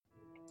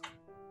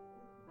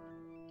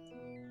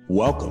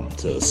Welcome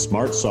to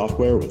Smart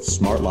Software with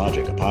Smart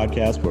Logic, a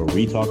podcast where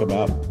we talk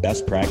about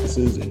best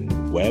practices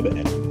in web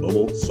and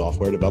mobile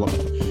software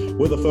development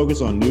with a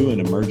focus on new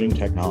and emerging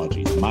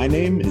technologies. My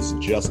name is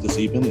Justice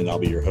Eapen, and I'll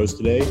be your host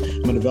today.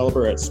 I'm a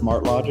developer at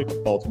Smart Logic, a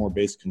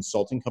Baltimore-based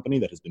consulting company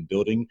that has been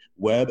building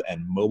web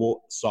and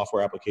mobile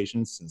software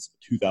applications since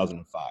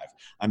 2005.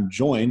 I'm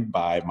joined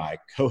by my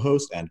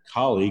co-host and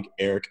colleague,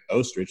 Eric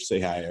Ostrich.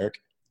 Say hi,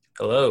 Eric.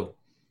 Hello.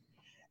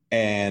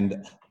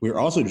 And we're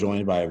also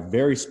joined by a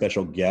very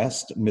special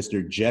guest,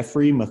 Mr.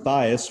 Jeffrey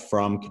Matthias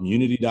from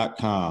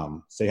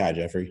Community.com. Say hi,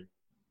 Jeffrey.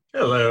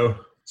 Hello.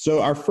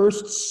 So our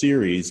first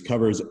series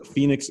covers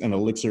Phoenix and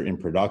Elixir in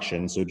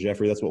production. So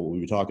Jeffrey, that's what we'll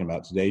be talking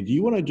about today. Do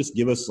you want to just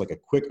give us like a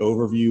quick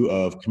overview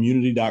of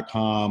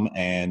Community.com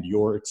and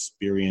your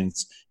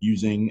experience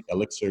using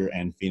Elixir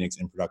and Phoenix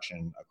in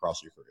production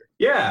across your career?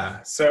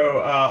 Yeah, so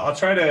I'll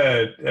try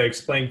to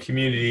explain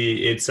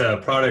Community. It's a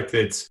product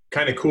that's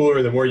kind of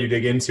cooler the more you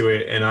dig into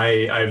it, and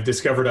I've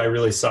discovered I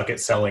really suck at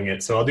selling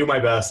it. So I'll do my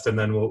best, and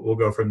then we'll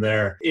go from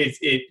there.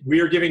 We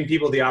are giving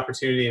people the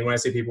opportunity, and when I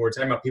say people, we're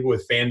talking about people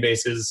with fan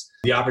bases,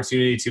 the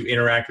opportunity to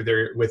interact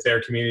with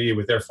their community,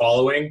 with their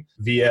following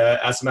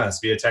via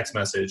SMS, via text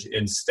message,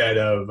 instead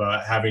of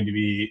having to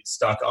be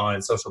stuck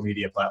on social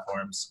media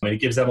platforms. And it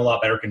gives them a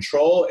lot better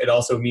control. It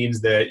also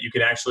means that you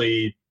can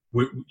actually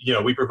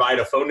we provide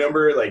a phone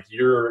number, like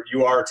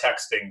you are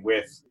texting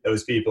with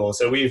those people.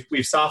 So we've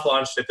soft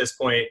launched at this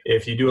point.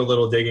 If you do a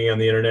little digging on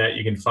the internet,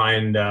 you can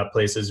find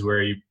places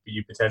where you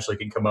potentially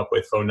can come up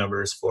with phone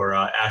numbers for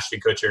Ashton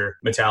Kutcher,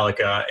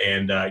 Metallica,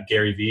 and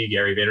Gary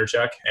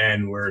Vaynerchuk.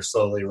 And we're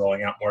slowly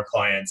rolling out more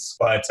clients.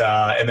 But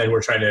and then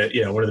we're trying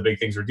to, one of the big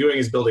things we're doing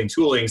is building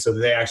tooling so that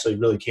they actually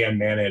really can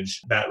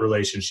manage that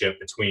relationship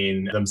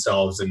between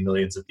themselves and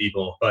millions of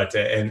people. But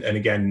and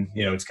again,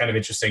 it's kind of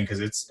interesting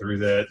because it's through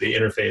the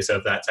interface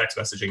of that text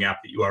messaging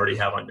app that you already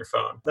have on your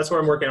phone. That's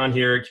what I'm working on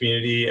here at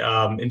Community.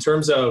 In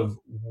terms of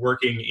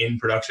working in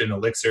production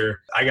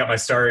Elixir, I got my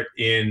start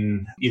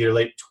in either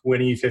late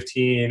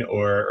 2015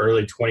 or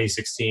early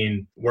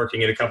 2016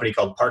 working at a company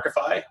called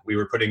Parkify. We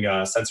were putting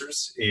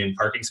sensors in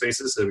parking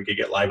spaces so we could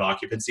get live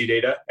occupancy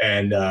data.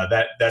 And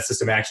that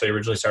system actually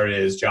originally started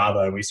as Java,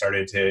 and we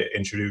started to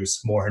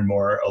introduce more and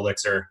more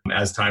Elixir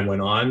as time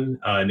went on,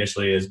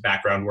 initially as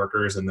background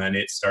workers, and then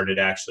it started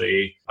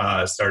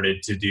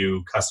to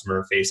do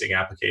customer-facing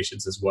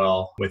applications as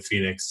well with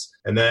Phoenix.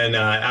 And then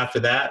after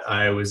that,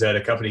 I was at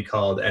a company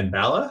called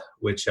Enbala,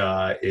 which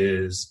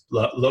is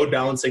load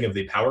balancing of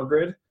the power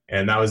grid.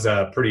 And that was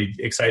a pretty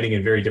exciting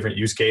and very different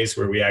use case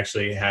where we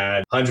actually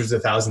had hundreds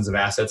of thousands of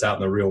assets out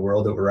in the real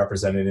world that were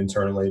represented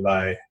internally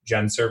by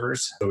Gen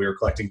servers. So we were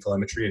collecting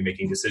telemetry and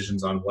making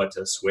decisions on what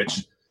to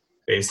switch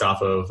based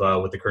off of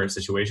what the current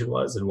situation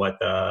was and what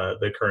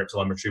the current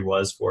telemetry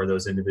was for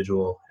those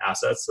individual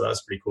assets. So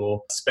that's pretty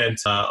cool. Spent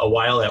a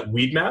while at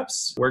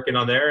Weedmaps working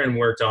on there and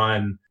worked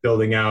on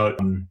building out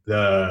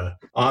the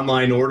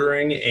online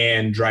ordering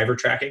and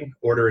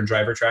order and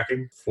driver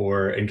tracking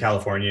for, in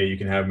California, you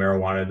can have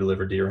marijuana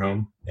delivered to your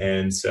home.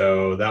 And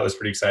so that was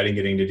pretty exciting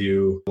getting to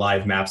do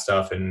live map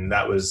stuff. And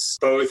that was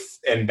both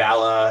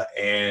Enbala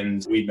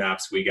and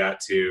Weedmaps. We got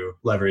to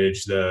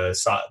leverage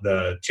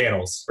the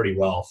channels pretty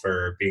well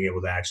for being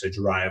able to actually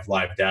drive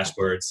live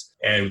dashboards.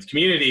 And with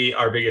Community,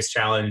 our biggest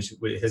challenge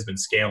has been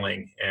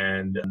scaling.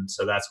 And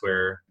so that's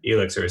where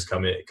Elixir has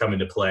come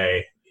into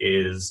play.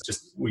 Is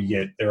just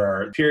there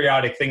are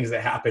periodic things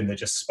that happen that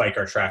just spike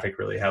our traffic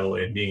really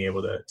heavily, and being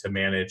able to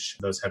manage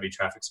those heavy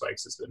traffic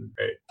spikes has been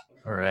great.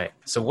 All right.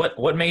 So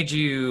what made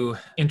you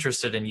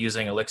interested in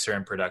using Elixir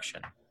in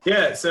production?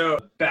 Yeah, so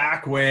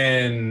back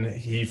when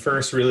he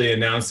first really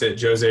announced it,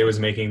 Jose was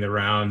making the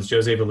rounds.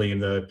 Jose Valim,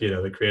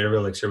 the creator of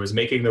Elixir, was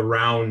making the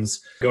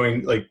rounds,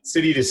 going like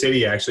city to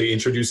city, actually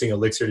introducing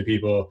Elixir to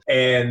people.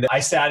 And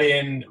I sat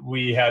in.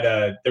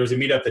 There was a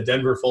meetup, the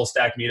Denver Full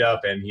Stack meetup,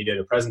 and he did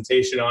a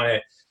presentation on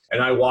it.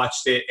 And I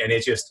watched it, and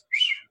it just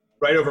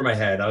right over my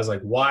head. I was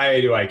like,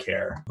 why do I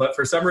care? But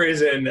for some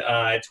reason,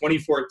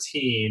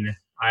 2014,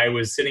 I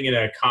was sitting in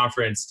a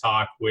conference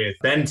talk with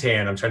Ben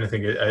Tan. I'm trying to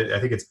think. I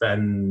think it's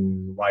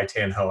Ben Y.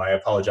 Tan Ho. I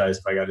apologize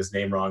if I got his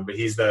name wrong, but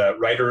he's the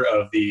writer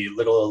of the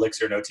Little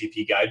Elixir and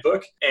OTP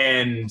guidebook.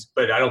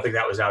 But I don't think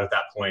that was out at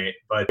that point.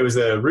 But it was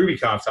a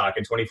RubyConf talk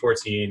in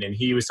 2014, and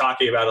he was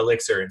talking about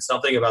Elixir, and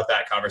something about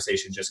that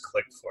conversation just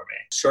clicked for me.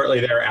 Shortly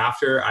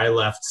thereafter, I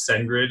left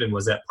SendGrid and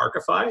was at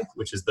Parkify,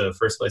 which is the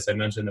first place I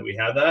mentioned that we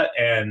had that.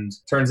 And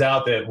turns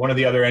out that one of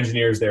the other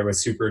engineers there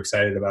was super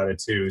excited about it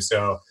too.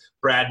 So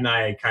Brad and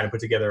I kind of put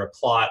together a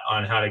plot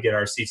on how to get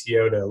our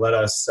CTO to let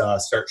us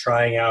start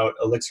trying out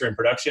Elixir in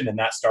production. And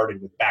that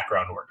started with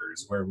background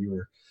workers, where we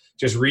were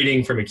just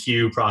reading from a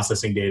queue,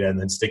 processing data, and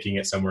then sticking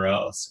it somewhere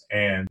else.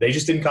 And they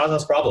just didn't cause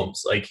us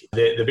problems. Like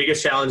the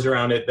biggest challenge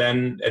around it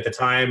then at the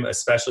time,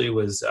 especially,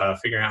 was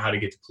figuring out how to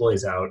get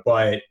deploys out.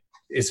 But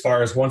as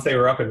far as once they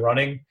were up and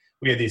running,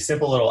 we had these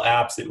simple little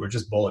apps that were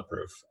just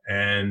bulletproof.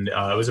 And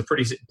it was a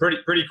pretty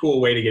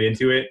cool way to get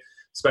into it.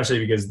 especially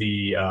because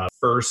the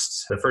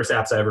first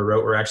apps I ever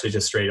wrote were actually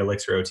just straight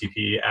Elixir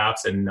OTP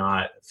apps and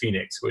not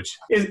Phoenix, which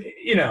is,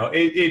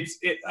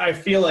 I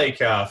feel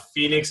like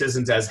Phoenix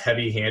isn't as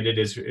heavy-handed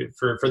as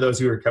for those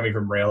who are coming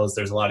from Rails.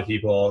 There's a lot of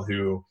people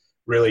who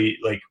really,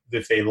 like,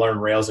 if they learn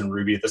Rails and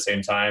Ruby at the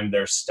same time,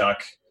 they're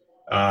stuck.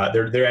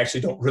 They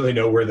actually don't really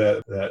know where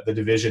the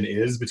division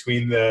is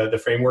between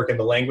the framework and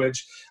the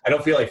language. I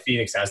don't feel like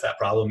Phoenix has that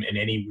problem in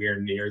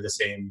anywhere near the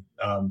same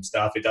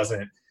stuff. It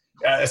doesn't,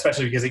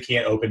 especially because it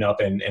can't open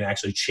up and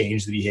actually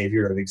change the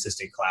behavior of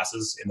existing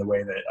classes in the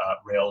way that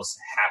Rails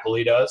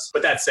happily does.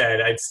 But that said,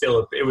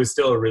 it was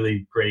still a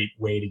really great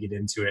way to get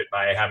into it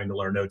by having to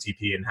learn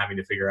OTP and having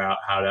to figure out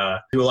how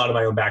to do a lot of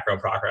my own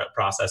background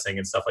processing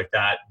and stuff like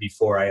that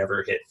before I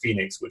ever hit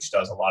Phoenix, which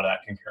does a lot of that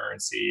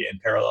concurrency and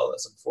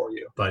parallelism for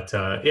you. But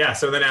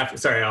so then I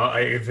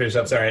finish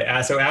up.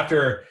 So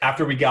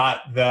after we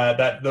got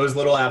those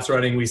little apps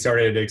running, we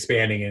started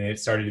expanding and it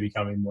started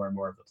becoming more and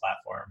more of the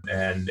platform.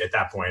 And at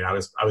that point,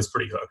 I was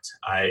pretty hooked.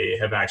 I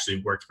have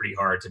actually worked pretty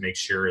hard to make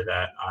sure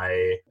that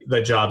the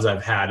jobs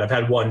I've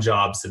had one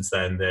job since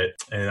then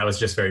and that was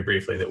just very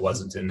briefly, that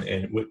wasn't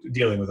in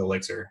dealing with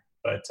Elixir,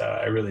 but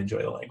I really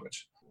enjoy the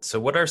language. So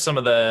what are some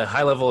of the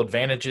high-level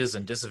advantages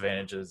and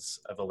disadvantages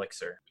of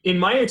Elixir? In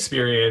my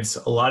experience,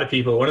 a lot of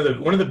people, one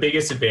of the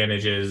biggest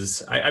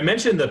advantages, I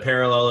mentioned the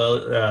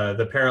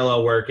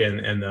parallel work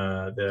and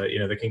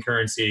the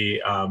concurrency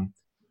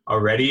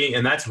already,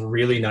 and that's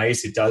really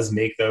nice. It does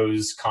make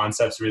those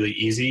concepts really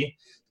easy.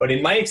 But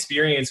in my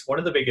experience, one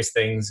of the biggest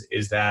things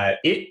is that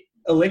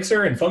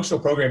Elixir and functional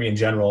programming in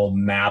general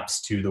maps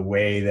to the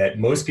way that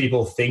most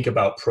people think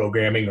about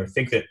programming or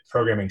think that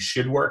programming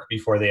should work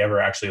before they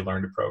ever actually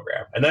learn to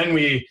program. And then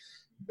we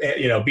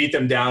beat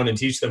them down and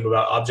teach them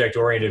about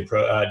object-oriented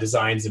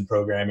designs and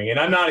programming. And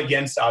I'm not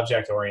against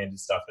object-oriented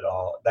stuff at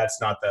all. That's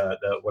not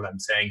what I'm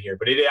saying here.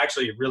 But it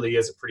actually really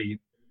is a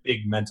pretty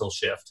big mental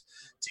shift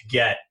to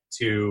get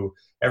to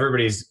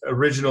everybody's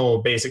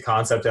original basic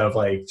concept of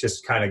like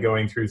just kind of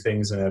going through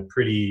things in a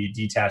pretty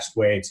detached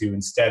way to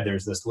instead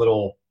there's this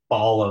little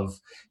ball of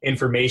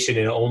information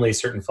and only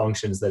certain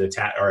functions that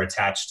are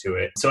attached to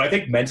it. So I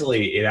think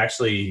mentally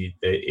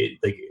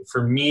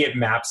for me, it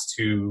maps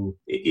to,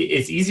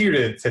 it's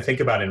easier to think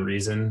about in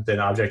reason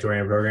than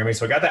object-oriented programming.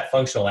 So I got that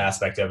functional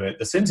aspect of it.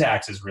 The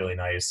syntax is really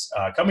nice.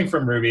 Coming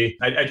from Ruby,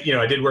 I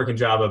did work in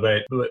Java,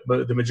 but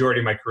the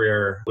majority of my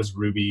career was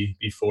Ruby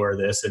before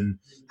this, and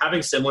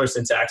having similar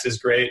syntax is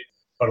great.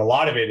 But a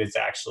lot of it is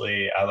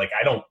actually I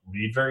don't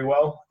read very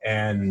well,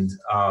 and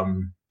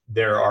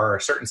there are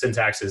certain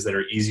syntaxes that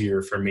are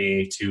easier for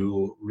me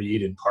to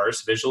read and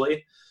parse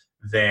visually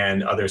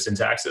than other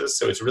syntaxes.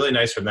 So it's really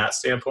nice from that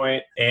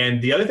standpoint.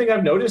 And the other thing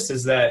I've noticed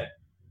is that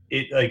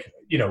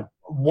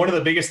one of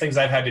the biggest things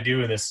I've had to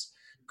do in this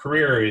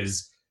career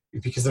is,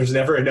 because there's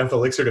never enough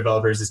Elixir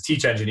developers, is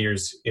teach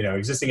engineers,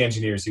 existing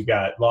engineers who've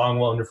got long,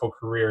 wonderful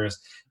careers,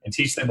 and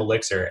teach them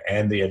Elixir.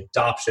 And the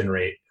adoption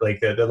rate,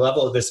 like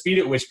the speed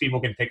at which people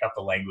can pick up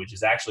the language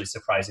is actually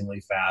surprisingly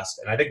fast.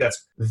 And I think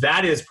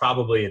that is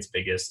probably its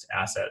biggest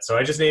asset. So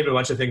I just named a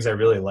bunch of things I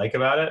really like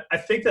about it. I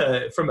think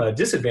that from a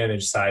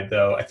disadvantage side,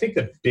 though, I think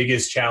the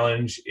biggest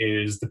challenge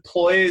is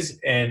deploys,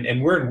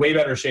 and we're in way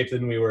better shape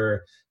than we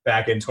were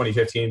back in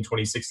 2015,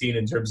 2016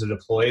 in terms of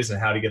deploys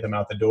and how to get them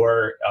out the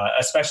door,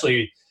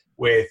 especially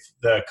with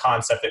the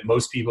concept that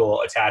most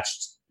people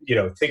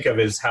think of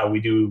as how we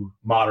do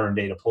modern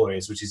day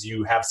deploys, which is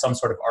you have some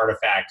sort of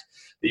artifact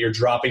that you're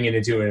dropping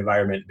into an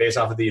environment based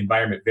off of the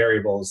environment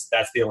variables.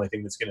 That's the only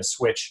thing that's going to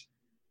switch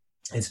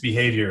its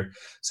behavior.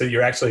 So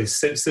you're actually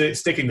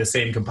sticking the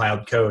same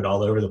compiled code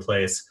all over the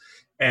place.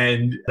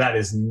 And that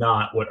is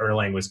not what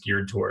Erlang was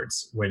geared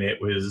towards when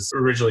it was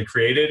originally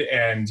created.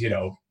 And,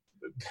 to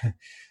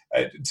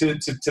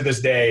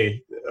this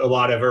day, a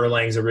lot of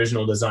Erlang's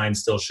original design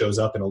still shows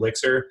up in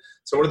Elixir.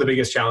 So one of the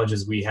biggest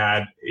challenges we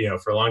had,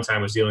 for a long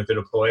time was dealing with the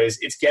deploys.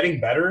 It's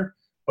getting better,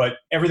 but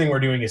everything we're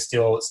doing is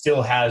still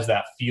has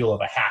that feel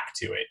of a hack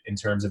to it in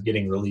terms of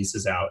getting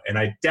releases out. And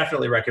I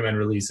definitely recommend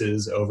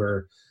releases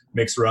over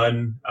mixed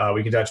run.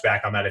 We can touch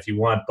back on that if you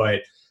want,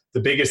 but the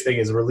biggest thing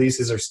is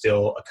releases are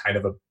still a kind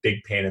of a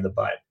big pain in the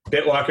butt.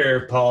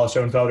 Bitwalker, Paul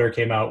Schoenfelder,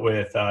 came out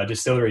with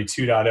Distillery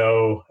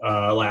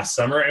 2.0 last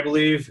summer, I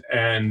believe,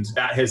 and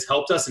that has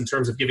helped us in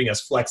terms of giving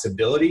us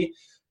flexibility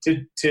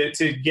to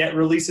get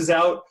releases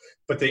out.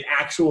 But the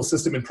actual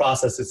system and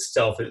process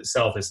itself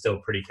is still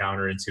pretty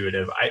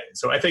counterintuitive.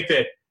 So I think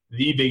that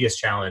the biggest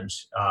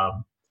challenge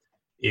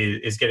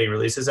is getting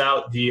releases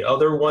out. The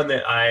other one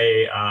that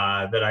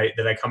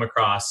I come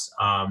across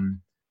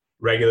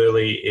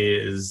regularly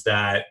is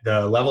that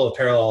the level of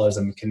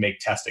parallelism can make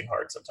testing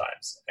hard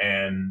sometimes,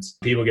 and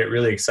people get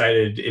really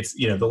excited. It's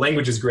the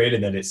language is great,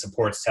 and then it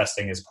supports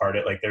testing as part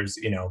of it. Like there's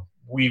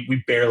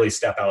we barely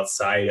step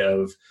outside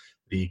of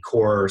the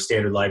core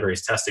standard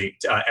libraries testing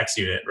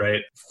XUnit,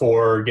 right,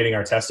 for getting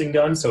our testing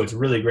done. So it's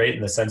really great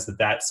in the sense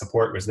that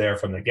support was there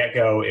from the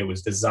get-go. It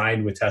was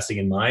designed with testing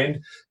in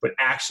mind, but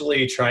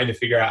actually trying to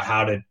figure out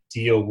how to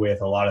deal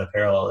with a lot of the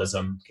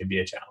parallelism can be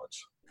a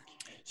challenge.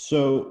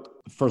 So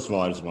first of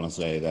all, I just want to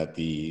say that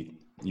the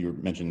You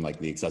mentioned like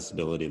the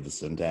accessibility of the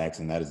syntax,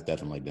 and that has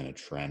definitely been a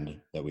trend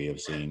that we have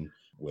seen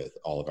with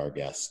all of our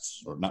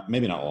guests, or not,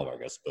 maybe not all of our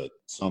guests, but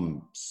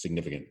some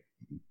significant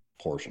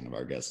portion of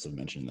our guests have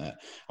mentioned that.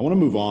 I want to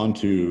move on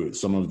to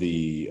some of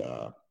the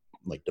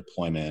like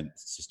deployment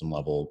system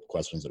level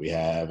questions that we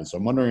have. And so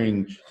I'm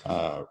wondering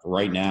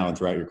right now and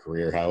throughout your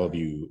career, how have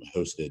you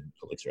hosted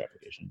Elixir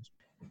applications?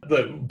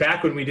 But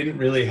back when we didn't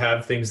really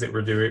have things that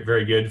were doing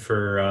very good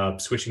for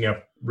switching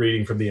up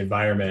reading from the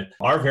environment,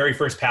 our very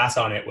first pass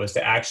on it was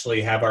to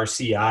actually have our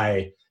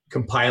CI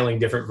compiling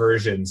different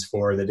versions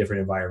for the different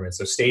environments.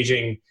 So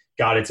staging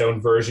got its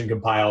own version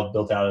compiled,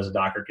 built out as a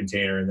Docker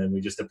container, and then we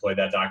just deployed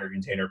that Docker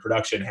container.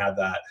 Production had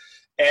that.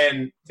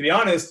 And to be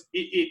honest,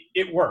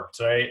 it worked,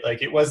 right?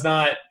 Like it was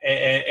not,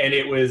 and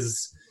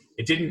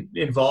it didn't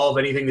involve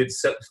anything that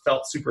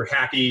felt super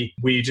hacky.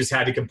 We just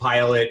had to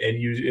compile it and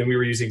we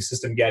were using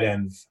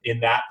system.get.env in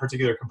that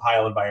particular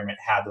compile environment,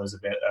 had those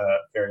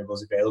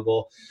variables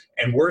available.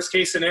 And worst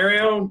case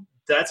scenario,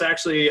 that's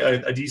actually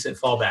a decent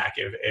fallback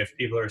if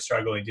people are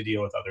struggling to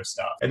deal with other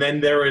stuff. And then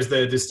there was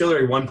the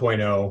Distillery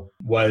 1.0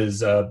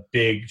 was a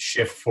big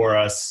shift for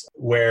us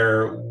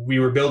where we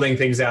were building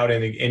things out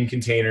in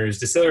containers.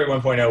 Distillery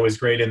 1.0 was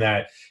great in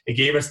that it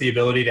gave us the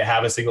ability to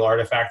have a single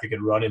artifact that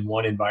could run in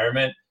one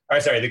environment.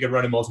 They could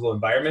run in multiple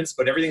environments,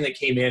 but everything that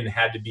came in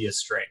had to be a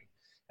string.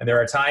 And there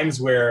are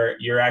times where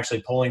you're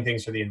actually pulling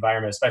things for the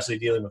environment, especially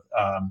dealing with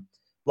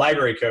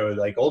library code.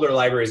 Like older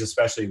libraries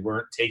especially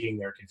weren't taking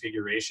their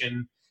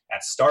configuration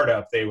at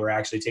startup. They were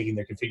actually taking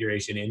their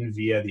configuration in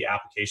via the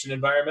application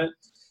environment.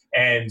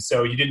 And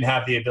so you didn't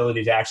have the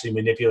ability to actually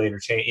manipulate or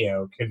change,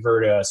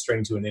 convert a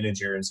string to an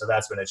integer. And so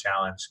that's been a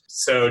challenge.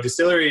 So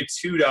Distillery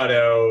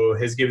 2.0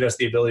 has given us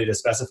the ability to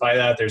specify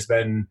that.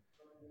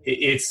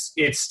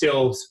 It's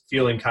still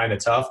feeling kind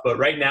of tough, but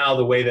right now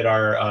the way that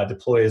our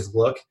deploys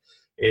look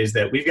is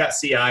that we've got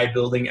CI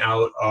building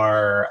out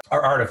our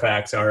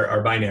artifacts,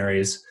 our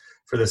binaries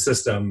for the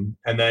system,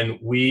 and then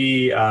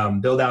we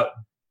build out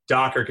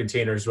Docker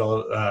containers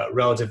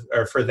relative,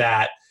 or for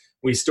that.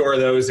 We store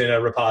those in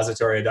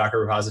a Docker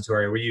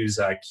repository. We use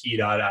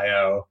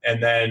key.io.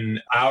 And then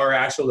our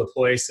actual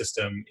deploy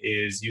system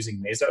is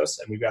using Mesos,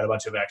 and we've got a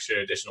bunch of extra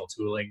additional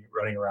tooling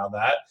running around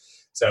that.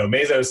 So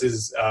Mesos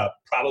is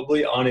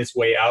probably on its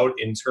way out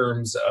in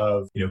terms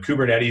of,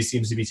 Kubernetes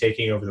seems to be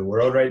taking over the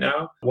world right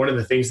now. One of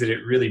the things that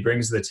it really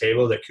brings to the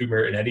table that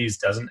Kubernetes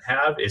doesn't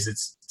have is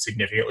it's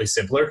significantly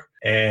simpler.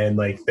 And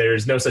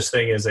there's no such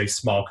thing as a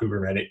small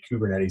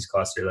Kubernetes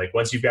cluster. Like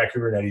once you've got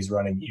Kubernetes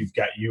running, you've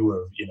got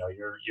you're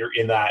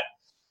in that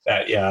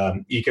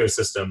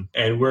ecosystem.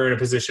 And we're in a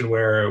position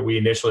where we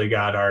initially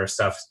got our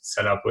stuff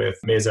set up with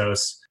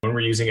Mesos, and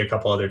we're using a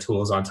couple other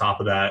tools on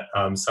top of that.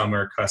 Some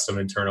are custom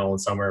internal,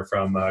 and some are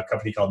from a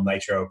company called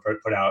Nitro,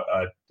 put out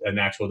an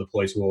actual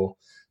deploy tool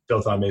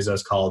built on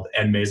Mesos called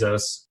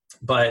nMesos.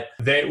 But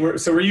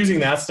we're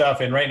using that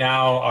stuff, and right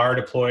now our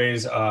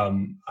deploys are.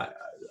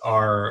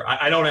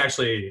 I don't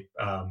actually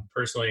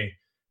personally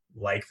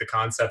like the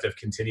concept of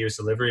continuous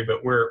delivery,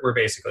 but we're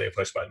basically a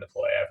push button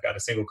deploy. I've got a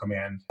single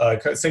command,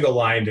 a single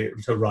line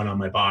to run on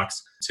my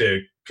box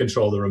to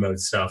control the remote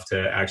stuff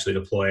to actually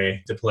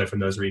deploy from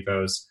those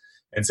repos.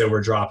 And so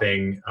we're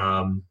dropping,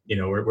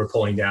 we're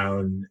pulling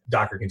down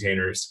Docker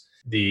containers.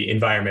 The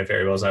environment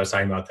variables I was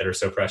talking about that are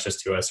so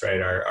precious to us, right,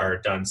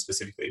 are done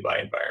specifically by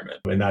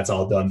environment. And that's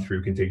all done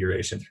through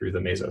configuration through the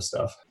Mesos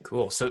stuff.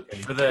 Cool. So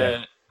for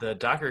the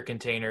Docker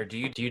container, do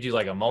you do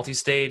like a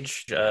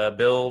multi-stage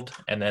build,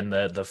 and then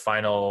the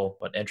final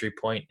entry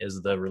point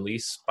is the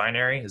release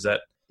binary? Is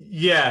that?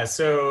 Yeah.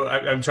 So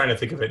I'm trying to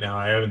think of it now.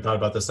 I haven't thought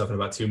about this stuff in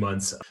about 2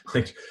 months.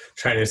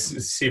 Trying to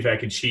see if I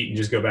could cheat and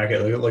just go back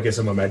and look at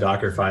some of my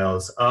Docker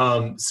files.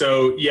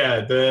 So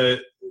yeah,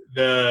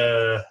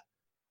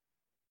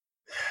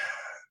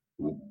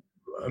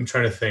 I'm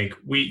trying to think.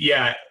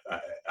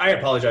 I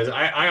apologize.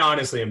 I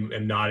honestly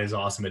am not as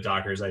awesome at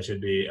Docker as I should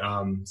be,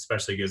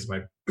 especially because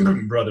my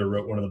brother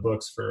wrote one of the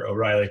books for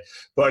O'Reilly.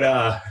 But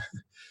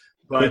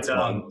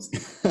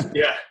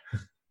yeah.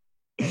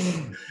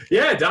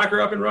 Yeah,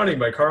 Docker Up and Running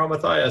by Carl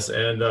Matthias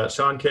and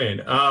Sean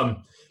Kane.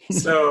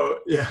 So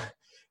yeah.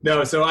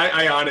 No, so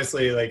I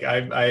honestly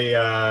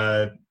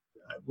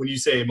when you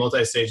say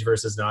multi-stage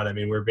versus not, I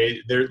mean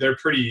they're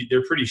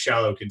pretty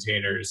shallow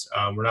containers.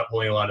 We're not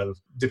pulling a lot of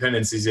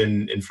dependencies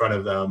in front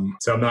of them,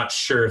 so I'm not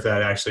sure if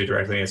that actually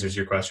directly answers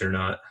your question or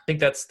not. I think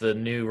that's the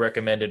new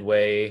recommended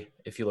way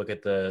if you look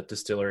at the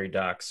Distillery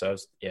docs. So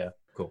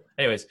cool.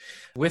 Anyways,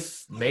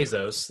 with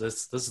Mesos,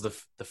 this is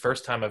the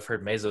first time I've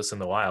heard Mesos in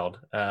the wild.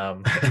 Are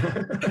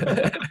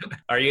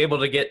you able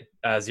to get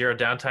zero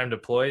downtime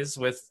deploys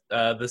with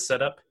this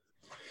setup?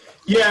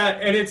 Yeah,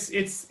 and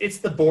it's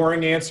the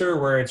boring answer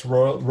where it's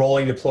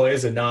rolling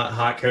deploys and not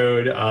hot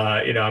code.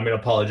 I'm going to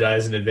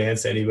apologize in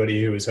advance to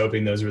anybody who was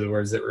hoping those were the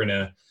words that were going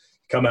to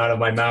come out of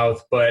my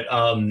mouth. But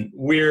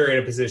we're in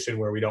a position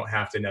where we don't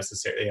have to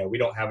necessarily, we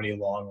don't have any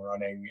long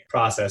running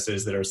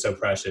processes that are so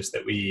precious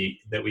that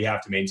we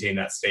have to maintain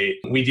that state.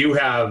 We do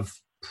have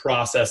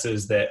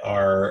processes that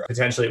are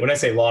potentially, when I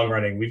say long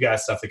running, we've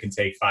got stuff that can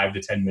take 5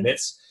 to 10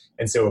 minutes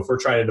And so if we're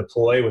trying to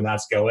deploy when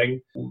that's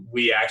going,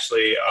 we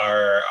actually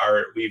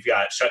we've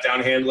got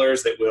shutdown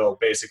handlers that will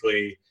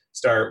basically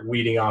start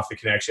weeding off the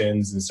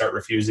connections and start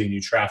refusing new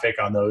traffic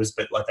on those,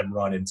 but let them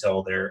run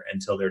until they're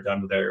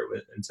done with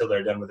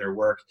their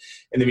work.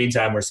 In the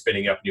meantime, we're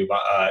spinning up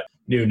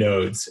new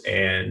nodes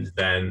and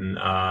then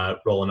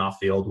rolling off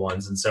the old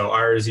ones. And so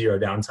our zero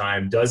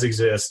downtime does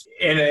exist,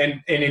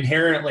 and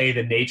inherently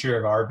the nature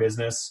of our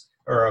business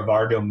or of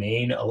our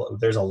domain,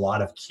 there's a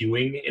lot of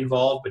queuing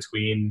involved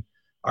between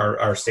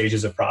our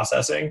stages of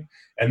processing.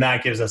 And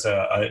that gives us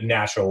a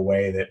natural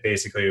way that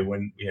basically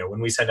when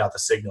we send out the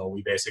signal,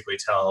 we basically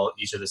tell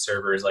each of the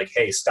servers like,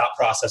 hey, stop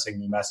processing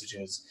new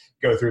messages,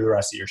 go through the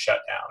rest of your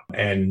shutdown.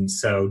 And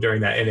so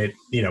during that,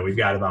 and we've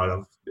got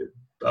about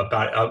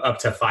up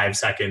to 5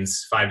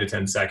 to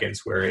 10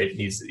 seconds where it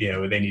needs,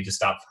 they need to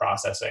stop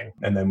processing,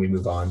 and then we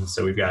move on.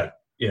 So we've got,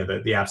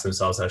 the apps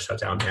themselves have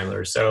shutdown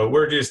handlers. So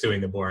we're just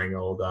doing the boring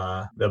old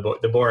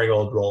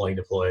rolling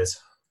deploys,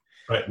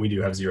 but we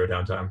do have zero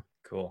downtime.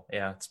 Cool.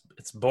 Yeah,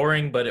 it's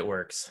boring, but it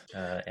works.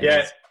 And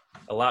it's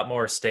a lot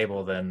more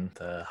stable than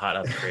the hot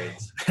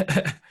upgrades.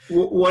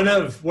 One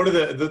of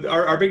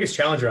our biggest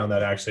challenge around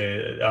that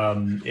actually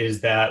is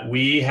that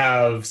we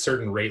have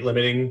certain rate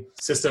limiting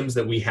systems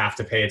that we have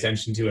to pay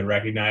attention to and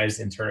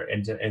recognize in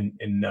terms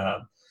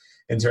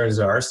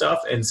of our stuff.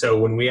 And so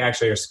when we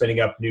actually are spinning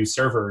up new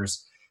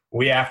servers,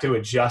 we have to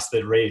adjust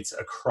the rates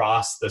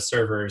across the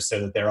servers so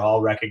that they're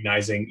all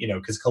recognizing,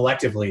 because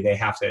collectively they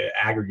have to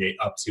aggregate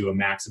up to a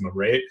maximum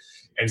rate.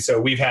 And so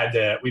we've had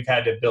to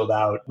build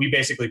out. We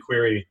basically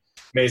query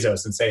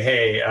Mesos and say,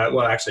 hey,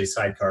 actually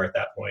Sidecar at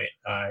that point.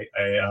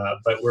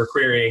 But we're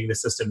querying the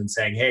system and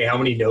saying, hey, how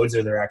many nodes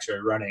are there actually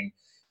running?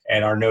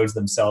 And our nodes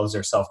themselves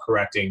are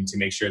self-correcting to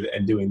make sure that,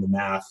 and doing the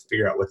math,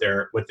 figure out what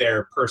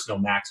their personal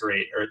max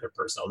rate or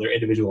their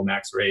individual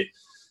max rate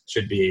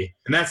should be.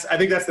 And I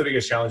think that's the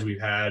biggest challenge we've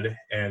had.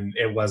 And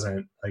it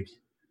wasn't like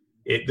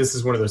this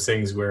is one of those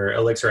things where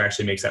Elixir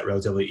actually makes that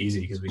relatively easy,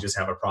 because we just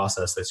have a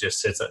process that just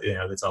sits,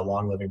 that's a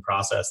long living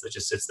process that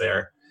just sits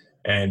there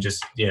and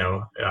just,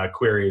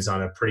 queries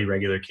on a pretty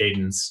regular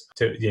cadence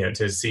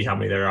to see how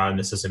many there are in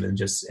the system,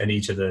 and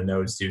each of the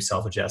nodes do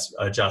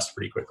adjust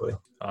pretty quickly.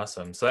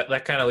 Awesome. So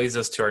that kind of leads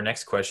us to our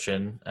next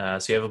question.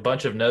 So you have a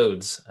bunch of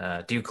nodes.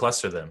 Do you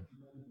cluster them?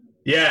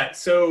 Yeah.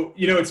 So,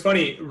 it's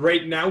funny.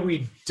 Right now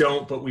we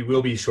don't, but we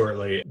will be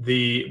shortly.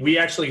 We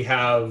actually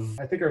have,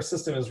 I think our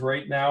system is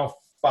right now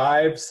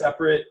 5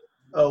 separate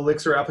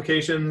Elixir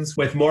applications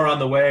with more on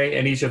the way,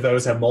 and each of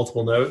those have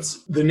multiple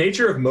nodes. The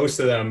nature of most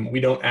of them, we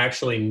don't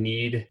actually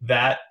need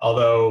that,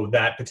 although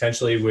that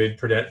potentially would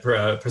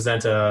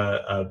present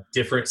a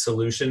different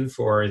solution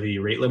for the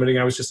rate limiting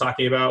I was just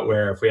talking about,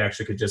 where if we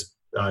actually could just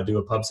do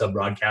a pub sub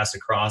broadcast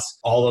across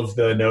all of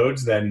the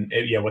nodes, then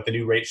what the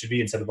new rate should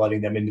be instead of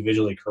letting them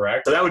individually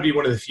correct. So that would be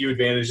one of the few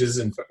advantages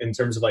in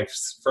terms of like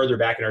further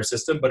back in our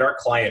system. But our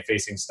client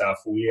facing stuff,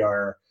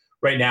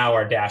 right now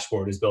our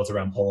dashboard is built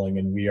around polling,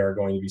 and we are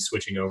going to be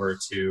switching over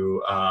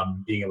to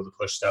being able to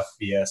push stuff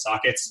via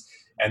sockets.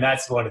 And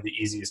that's one of the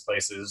easiest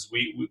places.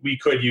 We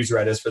could use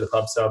Redis for the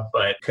pub sub,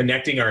 but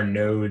connecting our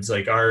nodes,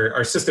 like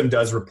our system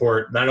does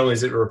report, not only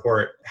does it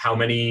report how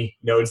many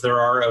nodes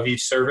there are of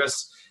each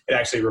service, it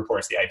actually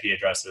reports the IP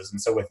addresses.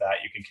 And so with that,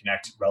 you can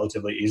connect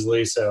relatively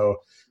easily. So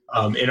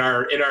in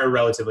our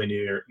relatively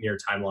near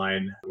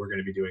timeline, we're going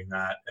to be doing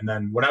that. And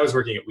then when I was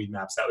working at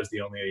Weedmaps, that was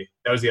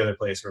the other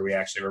place where we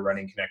actually were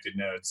running connected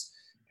nodes.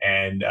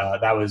 And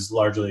that was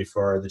largely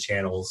for the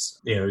channels,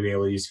 to be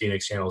able to use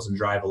Phoenix channels and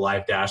drive a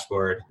live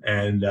dashboard.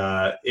 And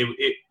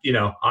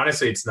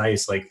honestly, it's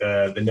nice. Like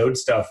the node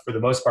stuff, for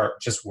the most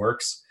part, just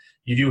works.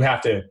 You do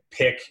have to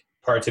pick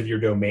parts of your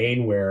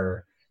domain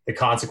where the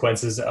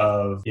consequences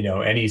of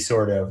any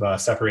sort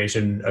of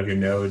separation of your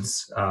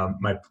nodes.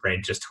 My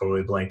brain just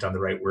totally blanked on the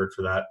right word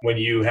for that. When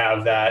you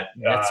have that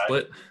net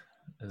split,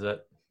 is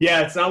that?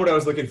 Yeah, it's not what I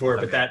was looking for,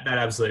 but that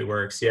absolutely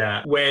works.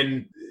 Yeah,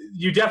 when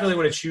you definitely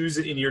want to choose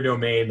it in your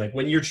domain, like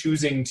when you're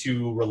choosing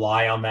to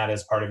rely on that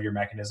as part of your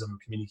mechanism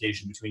of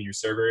communication between your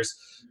servers,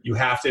 you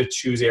have to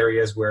choose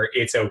areas where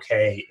it's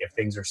okay if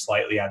things are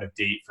slightly out of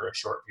date for a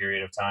short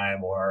period of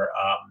time, or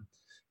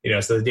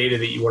so the data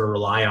that you want to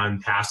rely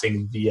on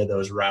passing via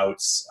those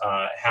routes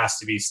has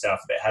to be stuff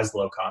that has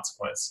low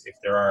consequence if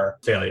there are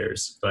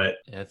failures. But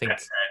I think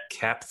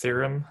CAP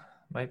theorem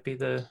might be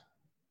the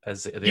other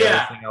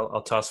thing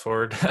I'll toss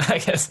forward, I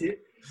guess.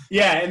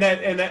 Yeah, and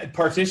that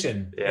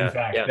partition, in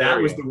fact,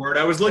 that was the word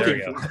I was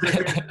looking for.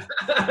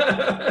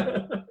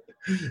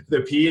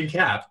 The P in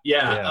CAP.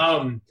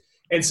 Yeah.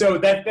 And so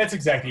that's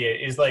exactly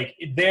it. Is like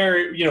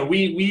there,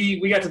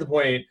 we got to the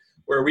point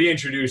where we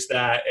introduced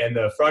that, and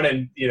the front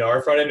end,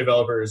 our front end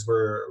developers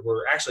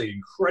were actually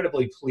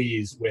incredibly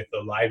pleased with the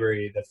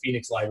library, the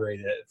Phoenix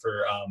library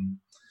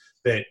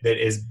that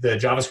is the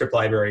JavaScript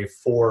library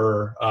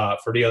for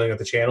dealing with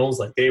the channels.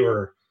 Like they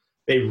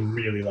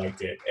really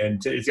liked it,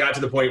 and it got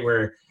to the point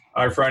where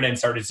our front end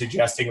started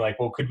suggesting like,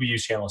 well, could we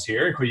use channels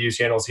here? Could we use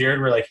channels here?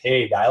 And we're like,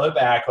 hey, dial it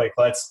back.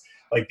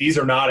 These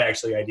are not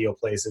actually ideal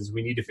places.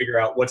 We need to figure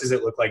out what does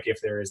it look like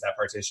if there is that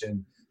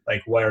partition.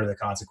 like what are the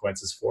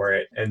consequences for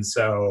it? And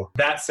so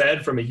that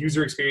said, from a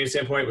user experience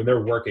standpoint, when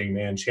they're working,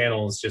 man,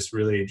 channels just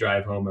really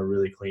drive home a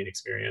really clean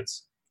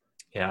experience.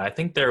 Yeah, I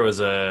think there was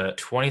a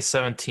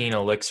 2017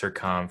 Elixir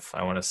Conf,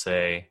 I want to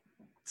say.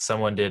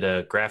 Someone did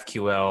a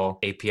GraphQL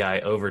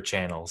API over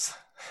channels.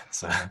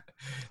 So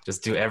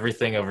just do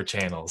everything over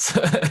channels.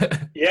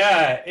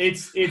 Yeah,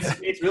 it's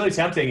really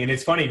tempting, and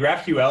it's funny.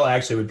 GraphQL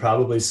actually would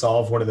probably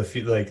solve one of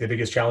the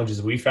biggest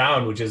challenges we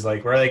found, which is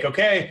like we're like,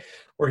 okay,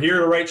 we're here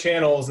to write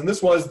channels, and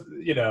this was,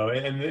 in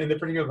the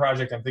particular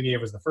project I'm thinking it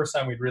was the first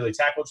time we'd really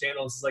tackle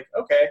channels. It's like,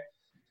 okay,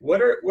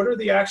 what are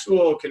the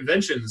actual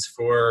conventions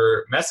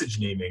for message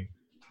naming?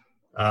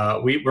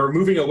 We're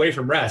moving away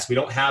from REST. We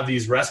don't have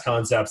these REST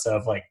concepts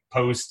of like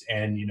post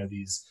and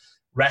these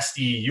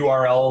RESTy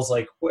URLs.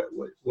 Like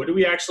what do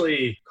we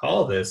actually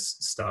call this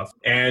stuff?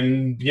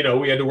 And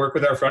we had to work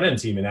with our front end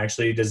team and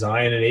actually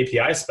design an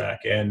API spec.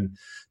 And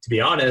to be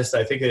honest,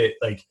 I think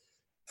that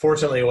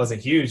fortunately it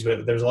wasn't huge,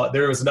 but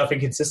there was enough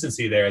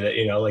inconsistency there that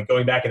like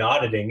going back and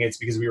auditing, it's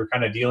because we were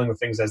kind of dealing with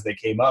things as they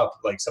came up.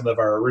 Like some of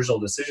our original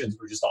decisions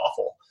were just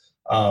awful.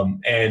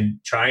 And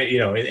trying,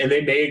 and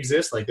they may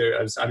exist. Like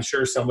I'm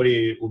sure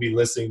somebody will be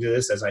listening to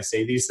this as I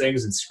say these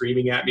things and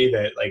screaming at me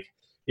that like,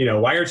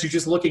 why aren't you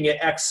just looking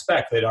at X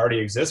spec that already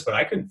exists? But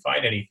I couldn't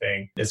find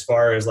anything as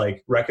far as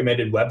like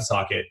recommended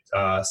WebSocket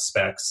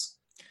specs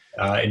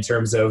in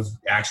terms of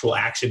actual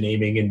action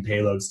naming and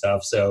payload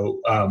stuff.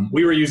 So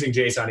we were using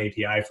JSON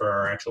API for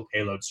our actual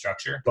payload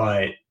structure,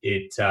 but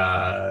it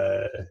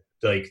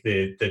like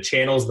the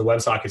channels, the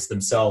WebSockets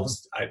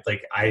themselves, I'm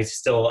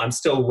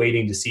still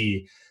waiting to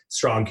see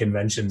strong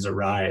conventions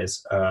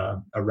arise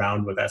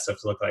around what that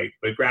stuff look like.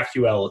 But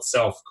GraphQL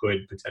itself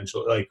could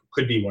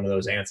be one of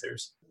those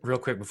answers. Real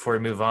quick before we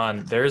move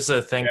on, there's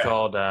a thing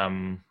called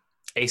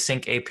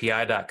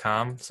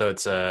asyncapi.com. So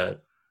it's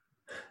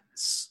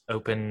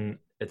open.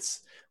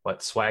 It's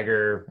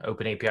Swagger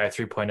Open API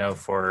 3.0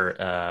 for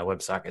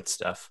WebSocket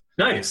stuff.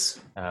 Nice.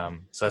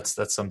 So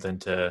that's something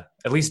to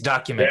at least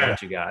document what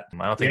you got.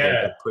 I don't think they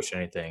could push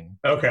anything.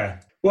 Okay.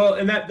 Well,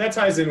 and that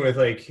ties in with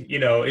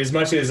as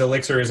much as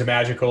Elixir is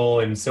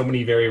magical in so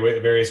many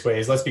various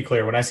ways. Let's be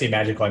clear. When I say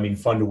magical, I mean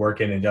fun to work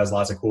in and does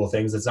lots of cool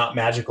things. It's not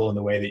magical in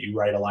the way that you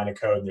write a line of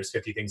code and there's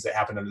 50 things that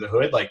happen under the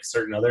hood, like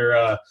certain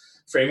other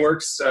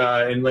frameworks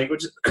in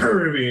languages.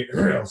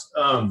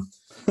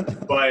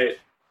 But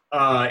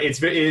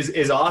it's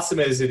as awesome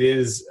as it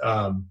is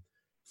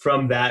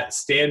from that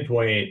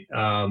standpoint.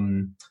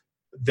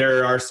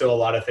 There are still a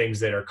lot of things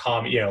that are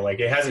common, like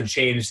it hasn't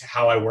changed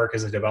how I work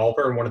as a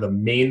developer. And one of the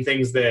main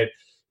things that,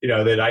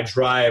 that I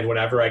drive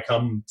whenever I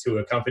come to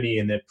a company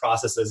and that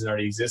process doesn't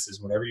already exist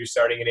is whenever you're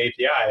starting an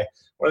API,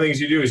 one of the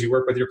things you do is you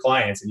work with your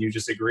clients and you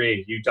just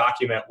agree, you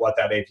document what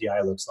that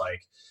API looks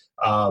like.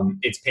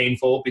 It's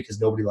painful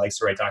because nobody likes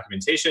to write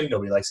documentation.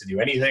 Nobody likes to do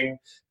anything,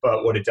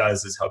 but what it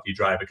does is help you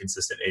drive a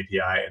consistent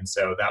API. And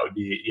so that would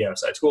be,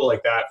 so a tool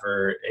like that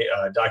for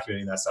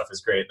documenting that stuff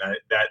is great. And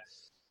that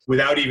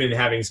without even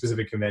having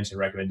specific convention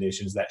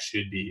recommendations, that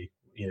should be,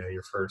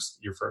 your first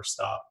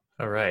stop.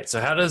 All right. So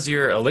how does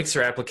your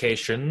Elixir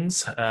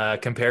applications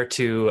compare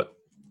to,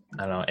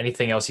 I don't know,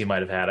 anything else you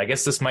might have had? I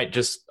guess this might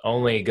just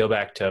only go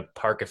back to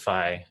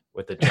Parkify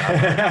with the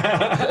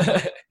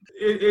Java.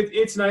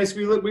 It's nice.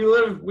 We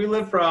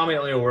live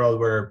predominantly in a world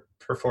where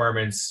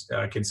performance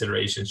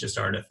considerations just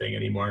aren't a thing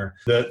anymore.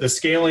 The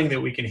scaling that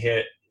we can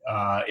hit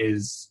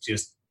is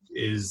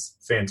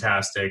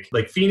fantastic.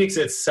 Like Phoenix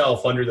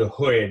itself under the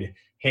hood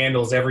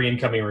handles every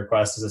incoming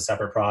request as a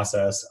separate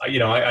process.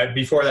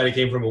 Before that, I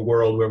came from a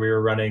world where we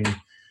were running,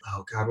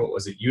 what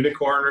was it,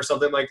 Unicorn or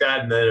something like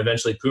that, and then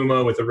eventually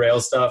Puma with the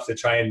Rails stuff to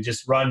try and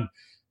just run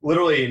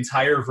literally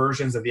entire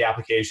versions of the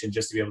application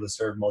just to be able to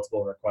serve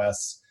multiple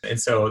requests. And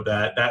so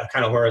that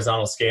kind of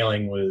horizontal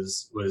scaling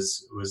was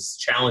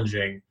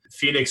challenging.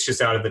 Phoenix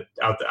just out of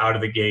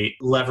the gate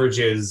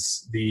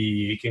leverages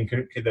the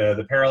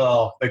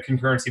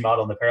concurrency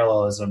model and the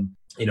parallelism,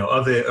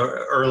 of the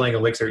Erlang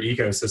Elixir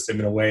ecosystem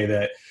in a way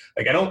that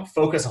I don't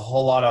focus a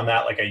whole lot on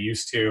that like I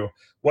used to.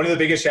 One of the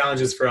biggest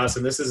challenges for us,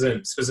 and this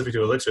isn't specific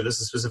to Elixir, this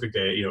is specific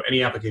to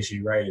any application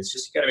you write, is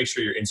just you got to make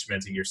sure you're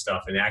instrumenting your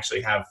stuff and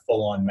actually have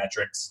full-on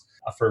metrics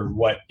for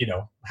what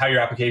how your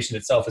application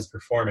itself is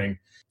performing.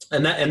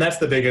 And that's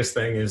the biggest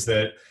thing is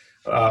that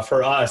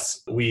for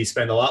us, we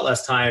spend a lot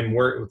less time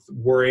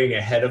worrying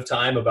ahead of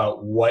time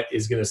about what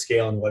is going to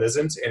scale and what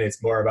isn't, and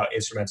it's more about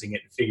instrumenting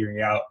it and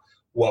figuring out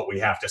what we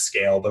have to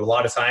scale. But a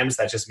lot of times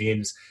that just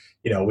means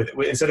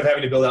instead of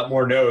having to build out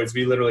more nodes,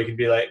 we literally can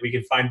be like, we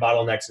can find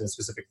bottlenecks in a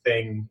specific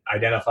thing,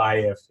 identify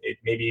if it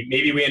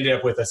maybe we ended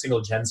up with a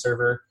single gen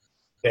server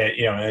that,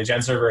 and a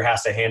gen server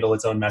has to handle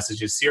its own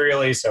messages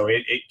serially. So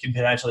it can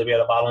potentially be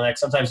at a bottleneck.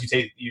 Sometimes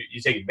you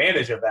take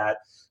advantage of that,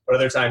 but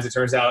other times it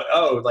turns out,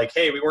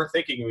 hey, we weren't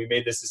thinking, we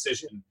made this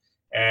decision.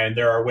 And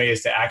there are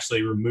ways to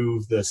actually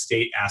remove the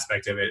state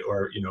aspect of it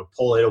or,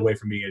 pull it away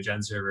from being a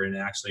gen server and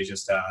actually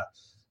just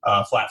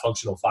flat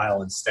functional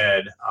file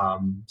instead.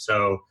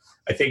 So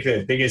I think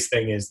the biggest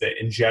thing is that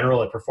in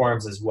general, it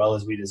performs as well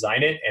as we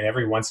design it. And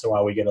every once in a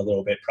while, we get a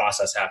little bit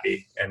process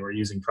happy, and we're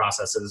using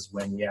processes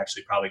when we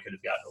actually probably could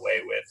have gotten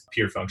away with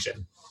pure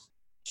function.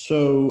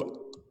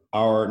 So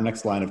our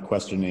next line of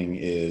questioning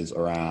is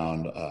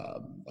around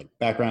like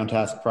background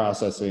task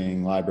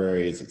processing,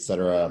 libraries, et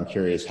cetera. I'm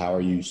curious, how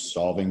are you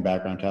solving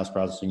background task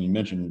processing? You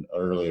mentioned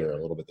earlier a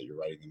little bit that you're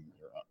writing them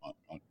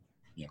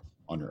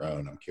on your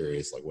own. I'm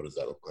curious, like, what does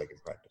that look like in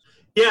practice?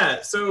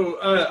 Yeah, so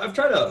I've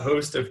tried a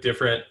host of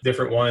different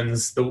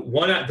ones. The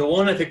one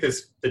I think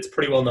that's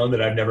pretty well known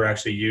that I've never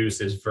actually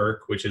used is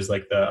Verk, which is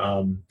like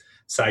the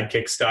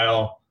Sidekick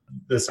style.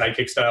 The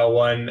Sidekick style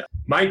one.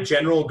 My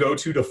general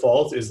go-to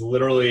default is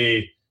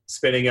literally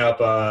spinning up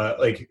unless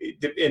like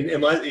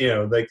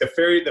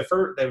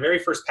the very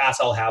first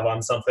pass I'll have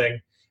on something,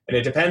 and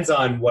it depends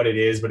on what it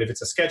is. But if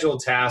it's a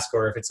scheduled task,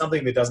 or if it's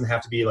something that doesn't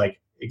have to be like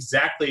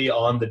exactly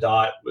on the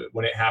dot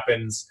when it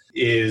happens,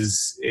 but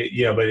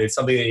it's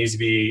something that needs to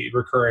be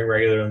recurring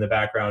regularly in the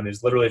background,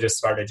 is literally just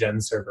start a gen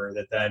server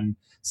that then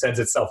sends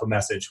itself a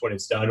message when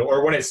it's done,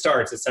 or when it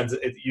starts,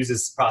 it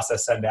uses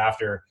process send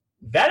after.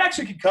 That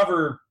actually could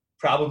cover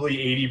probably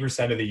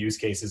 80% of the use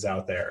cases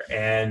out there,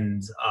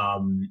 and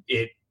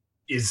it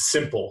is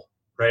simple,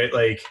 right?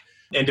 Like,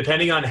 and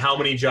depending on how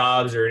many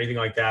jobs or anything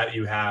like that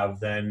you have,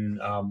 then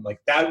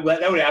that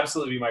would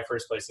absolutely be my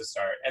first place to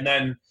start. And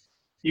then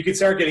you could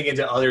start getting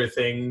into other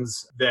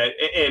things that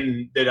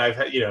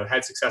I've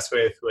had success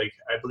with. Like,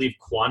 I believe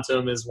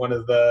Quantum is one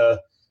of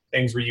the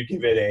things where you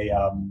give it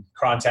a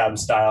cron tab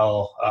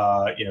style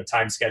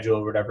time schedule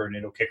or whatever, and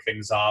it'll kick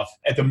things off.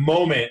 At the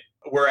moment,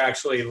 we're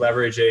actually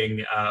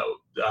leveraging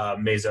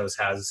Mesos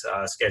has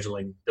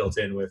scheduling built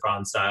in with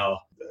cron style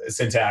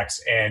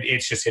syntax, and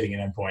it's just hitting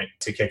an endpoint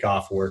to kick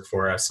off work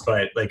for us.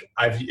 But like,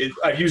 I've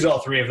used all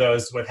three of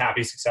those with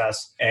happy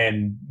success,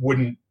 and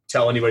wouldn't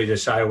tell anybody to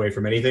shy away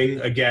from anything.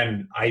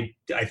 Again, I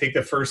think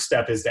the first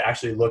step is to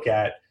actually look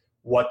at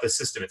what the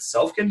system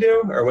itself can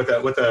do, or what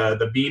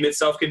the beam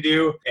itself can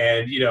do.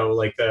 And,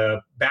 like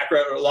the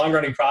background long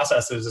running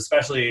processes,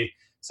 especially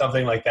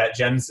something like that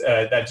gen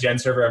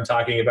server I'm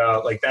talking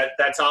about, like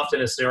that's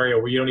often a scenario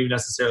where you don't even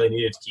necessarily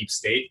need it to keep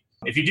state.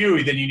 If you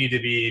do, then you need to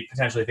be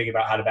potentially thinking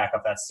about how to back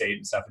up that state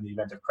and stuff in the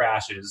event of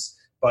crashes.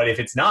 But if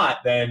it's not,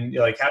 then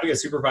like having a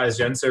supervised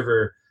gen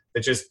server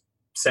that just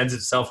sends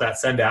itself that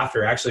send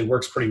after actually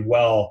works pretty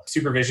well.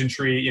 Supervision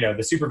tree,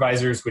 the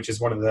supervisors, which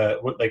is one of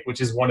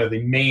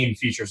the main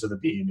features of the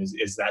beam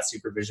is that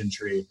supervision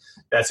tree.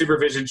 That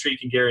supervision tree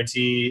can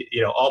guarantee,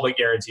 all but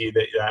guarantee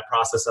that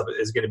process of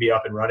it is going to be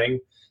up and running.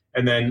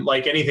 And then,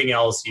 like anything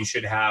else, you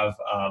should have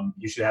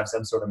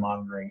some sort of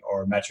monitoring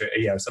or metric,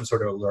 some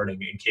sort of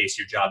alerting in case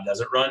your job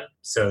doesn't run,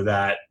 so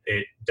that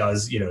it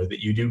does, that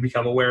you do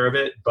become aware of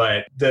it.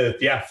 But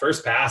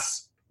first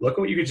pass, look at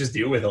what you could just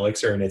do with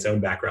Elixir and its own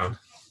background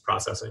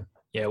processing.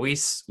 Yeah, we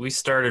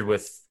started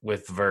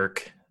with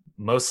Verk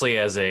mostly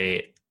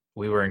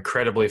we were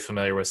incredibly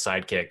familiar with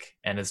Sidekick,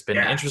 and it's been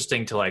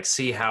interesting to like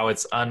see how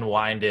it's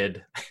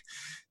unwinded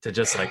to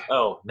just like,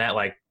 oh, not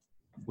like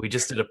we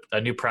just did a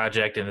new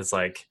project, and it's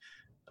like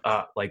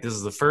this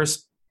is the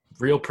first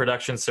real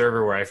production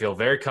server where I feel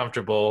very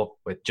comfortable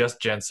with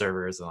just gen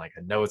servers, and like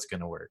I know it's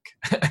going to work.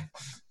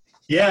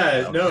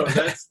 Yeah, no,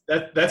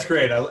 that's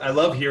great. I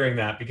love hearing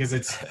that, because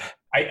it's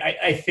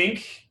I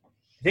think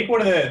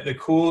one of the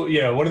cool,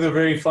 one of the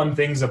very fun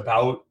things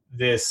about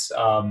this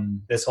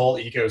this whole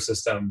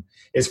ecosystem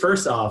is,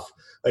 first off,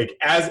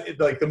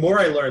 the more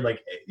I learn,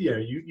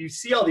 you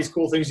see all these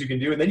cool things you can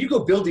do, and then you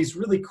go build these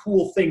really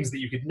cool things that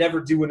you could never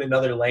do in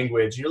another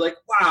language. And you're like,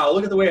 wow,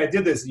 look at the way I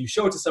did this. And you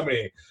show it to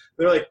somebody,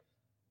 they're like,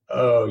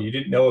 oh, you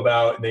didn't know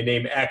about, and they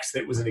name X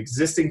that was an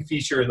existing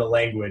feature in the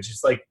language.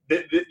 It's like,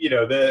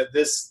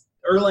 this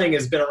Erlang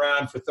has been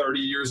around for 30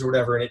 years or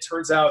whatever, and it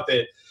turns out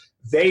that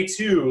they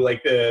too,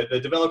 like the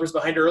developers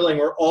behind Erlang,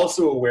 were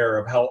also aware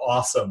of how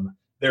awesome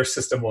their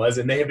system was,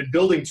 and they have been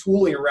building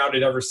tooling around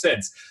it ever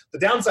since. The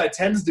downside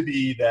tends to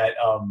be that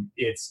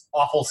it's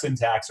awful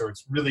syntax, or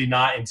it's really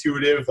not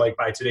intuitive, like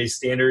by today's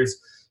standards.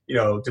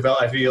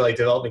 I feel like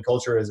development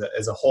culture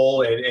as a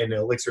whole, and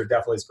Elixir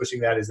definitely is pushing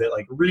that, is that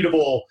like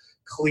readable,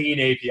 clean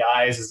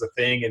APIs is a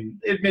thing.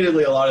 And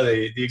admittedly, a lot of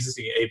the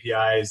existing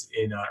APIs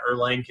in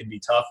Erlang can be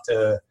tough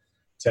to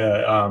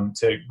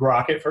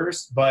grok at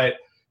first. But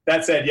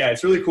that said, yeah,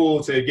 it's really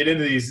cool to get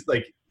into these,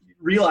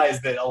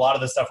 realize that a lot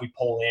of the stuff we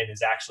pull in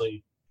is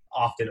actually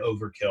often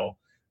overkill,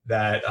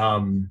 that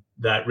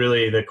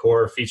really the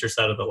core feature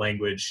set of the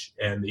language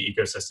and the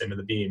ecosystem of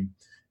the beam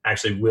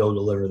actually will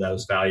deliver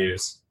those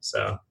values.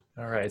 So,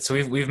 all right. So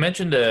we've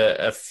mentioned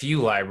a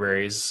few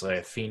libraries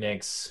like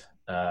Phoenix,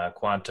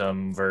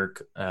 Quantum,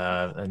 Verk,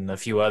 and a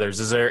few others.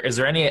 Is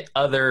there any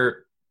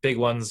other big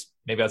ones,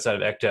 maybe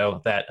outside of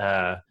Ecto,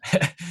 that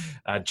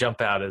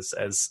jump out as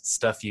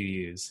stuff you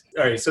use?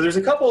 All right, so there's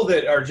a couple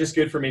that are just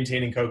good for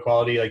maintaining code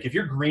quality. Like if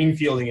you're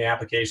greenfielding an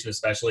application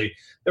especially,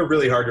 they're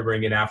really hard to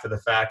bring in after the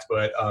fact,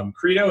 but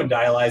Credo and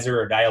Dialyzer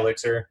or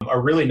Dialixir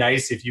are really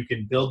nice if you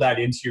can build that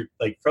into your,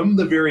 from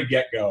the very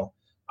get-go.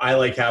 I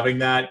like having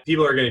that.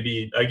 People are going to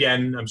be,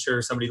 again, I'm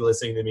sure somebody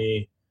listening to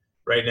me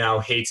right now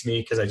hates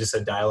me because I just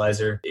said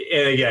dialyzer.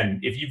 And again,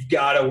 if you've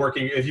got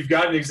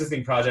an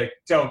existing project,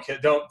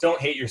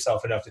 don't hate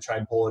yourself enough to try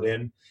and pull it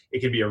in.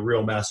 It can be a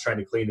real mess trying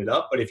to clean it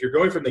up. But if you're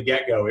going from the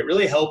get-go, it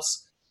really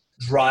helps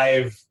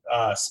drive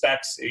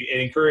specs.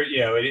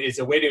 It's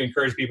a way to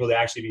encourage people to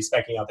actually be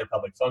speccing out their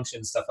public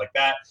functions, stuff like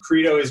that.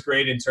 Credo is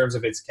great in terms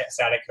of its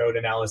static code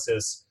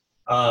analysis.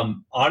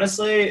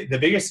 Honestly, the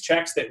biggest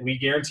checks that we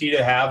guarantee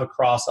to have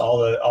across all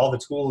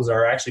the tools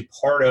are actually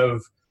part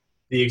of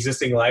the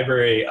existing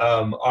library.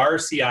 Our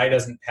CI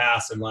doesn't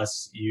pass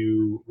unless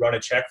you run a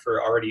check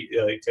for already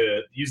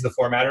to use the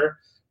formatter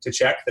to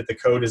check that the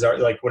code is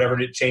whatever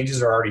it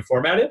changes are already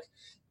formatted.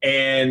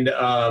 And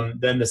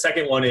then the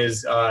second one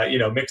is,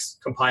 mix,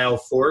 compile,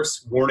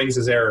 force, warnings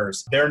as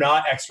errors. They're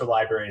not extra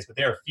libraries, but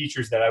they are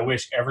features that I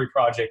wish every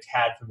project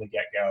had from the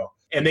get-go.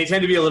 And they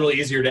tend to be a little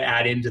easier to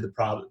add into the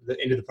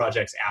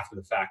projects after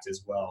the fact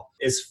as well.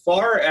 As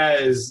far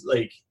as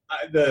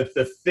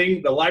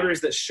the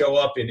libraries that show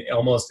up in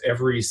almost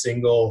every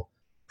single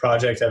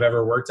project I've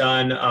ever worked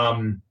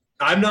on,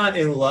 I'm not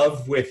in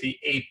love with the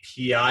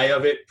API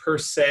of it per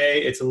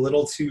se. It's a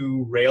little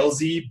too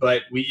Railsy,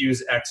 but we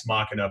use Ex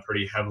Machina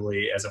pretty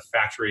heavily as a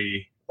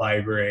factory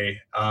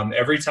library.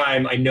 Every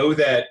time I know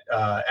that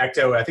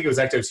Ecto, I think it was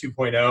Ecto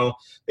 2.0,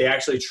 they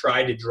actually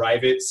tried to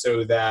drive it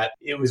so that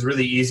it was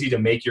really easy to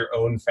make your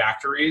own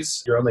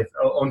factories, your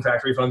own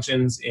factory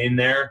functions in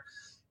there.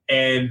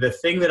 And the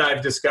thing that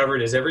I've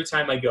discovered is every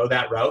time I go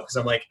that route, because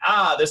I'm like,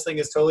 this thing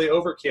is totally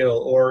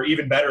overkill, or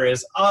even better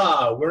is,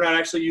 we're not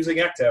actually using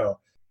Ecto.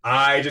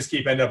 I just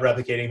end up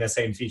replicating the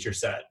same feature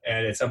set.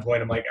 And at some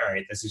point I'm like, all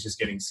right, this is just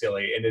getting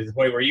silly. And to the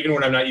point where even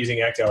when I'm not using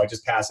Ecto, I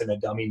just pass in a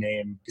dummy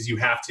name, because you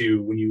have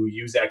to, when you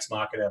use Ex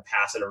Machina,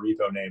 pass it a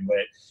repo name. But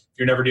if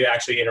you're never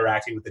actually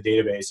interacting with the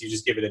database, you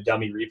just give it a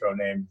dummy repo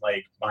name,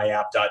 like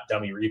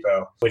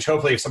myapp.dummyrepo, which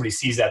hopefully if somebody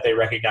sees that, they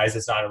recognize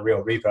it's not a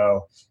real repo,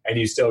 and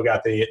you still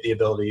got the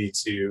ability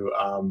to,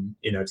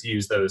 to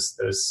use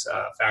those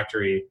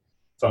factory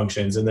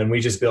functions. And then we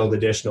just build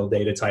additional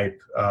data type,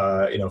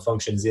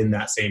 functions in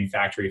that same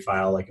factory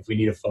file. Like if we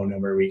need a phone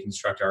number, we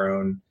construct our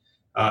own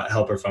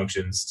helper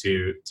functions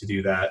to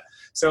do that.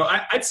 So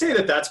I'd say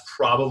that that's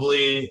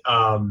probably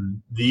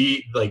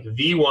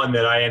the one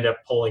that I end up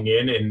pulling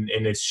in, and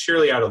it's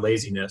surely out of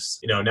laziness.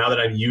 Now that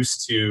I'm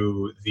used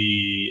to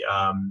the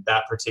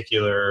that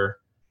particular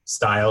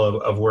style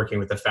of working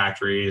with the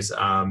factories,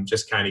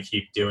 just kind of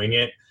keep doing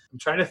it. I'm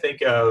trying to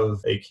think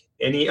of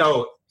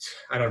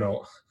I don't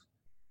know.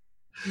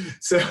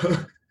 So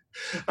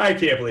I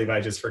can't believe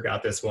I just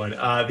forgot this one.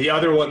 The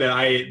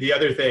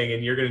other thing,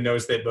 and you're going to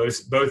notice that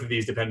both of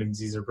these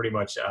dependencies are pretty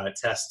much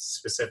test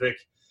specific.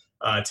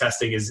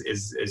 Testing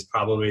is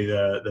probably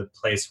the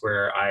place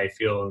where I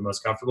feel the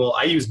most comfortable.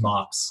 I use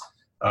MOX,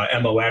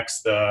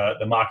 MOX,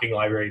 the mocking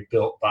library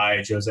built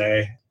by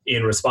Jose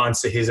in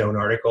response to his own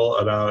article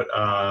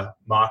about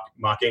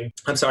mocking.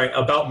 I'm sorry,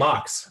 about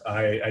mocks.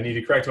 I need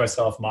to correct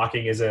myself.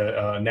 Mocking is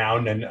a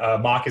noun, and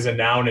mock is a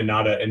noun and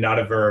not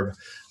a verb.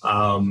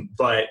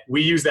 But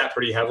we use that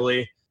pretty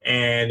heavily,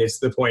 and it's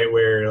the point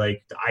where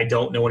I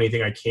don't know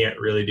anything I can't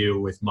really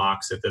do with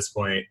mocks at this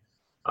point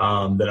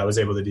that I was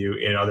able to do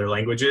in other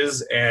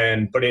languages.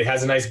 But it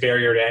has a nice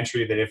barrier to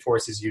entry that it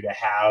forces you to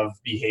have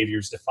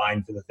behaviors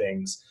defined for the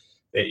things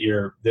that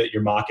you're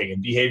mocking,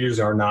 and behaviors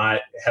are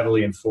not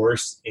heavily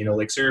enforced in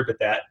Elixir, but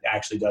that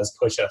actually does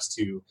push us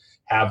to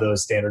have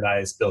those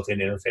standardized built-in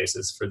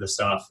interfaces for the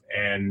stuff.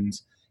 And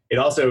it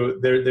also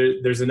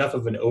there's enough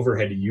of an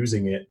overhead to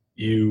using it.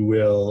 You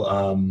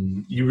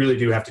really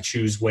do have to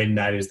choose when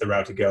that is the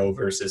route to go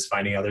versus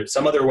finding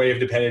some other way of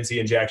dependency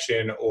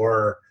injection,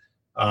 or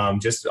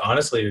just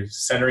honestly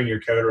centering your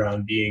code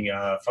around being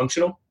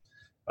functional.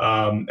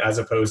 As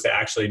opposed to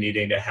actually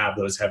needing to have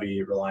those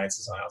heavy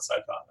reliances on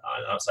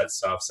outside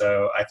stuff.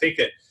 So I think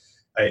that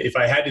if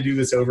I had to do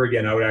this over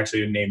again, I would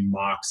actually name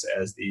MOX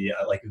as the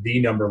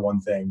number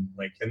one thing.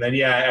 And then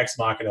Ex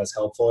Machina is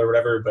helpful or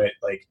whatever, but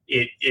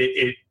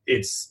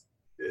it's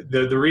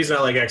the reason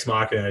I like Ex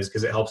Machina is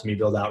because it helps me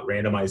build out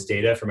randomized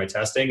data for my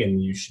testing, and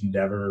you should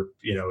never,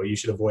 you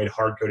should avoid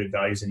hard coded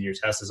values in your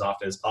tests as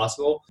often as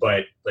possible.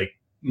 But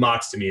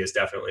MOX to me is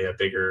definitely a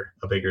bigger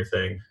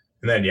thing.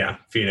 And then,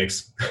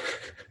 Phoenix.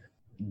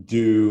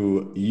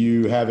 Do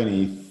you have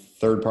any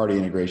third-party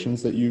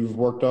integrations that you've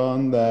worked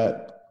on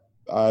that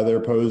either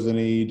pose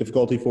any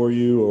difficulty for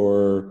you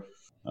or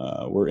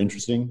were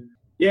interesting?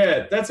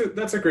 Yeah, that's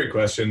a great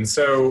question.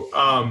 So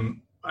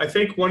I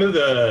think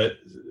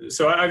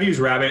I've used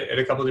Rabbit at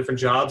a couple of different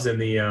jobs, and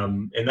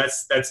and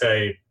that's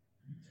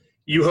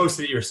you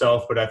hosted it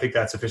yourself, but I think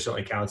that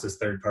sufficiently counts as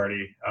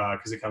third-party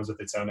because it comes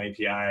with its own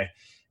API.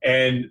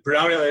 And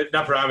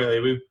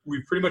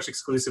we've pretty much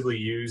exclusively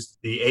used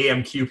the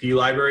AMQP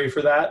library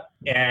for that,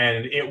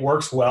 and it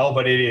works well.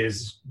 But it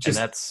is just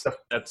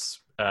that's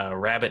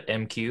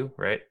RabbitMQ,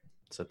 right?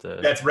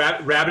 That's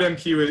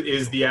RabbitMQ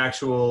is the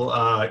actual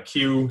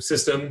queue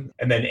system,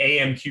 and then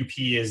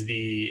AMQP is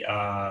the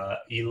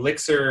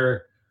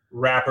Elixir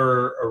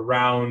wrapper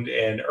around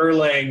an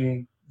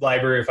Erlang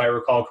library, if I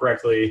recall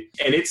correctly.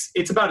 And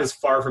it's about as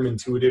far from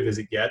intuitive as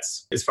it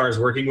gets as far as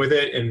working with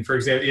it. And for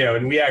example,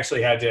 and we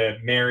actually had to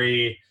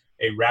marry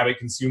a Rabbit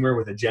consumer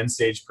with a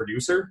GenStage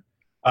producer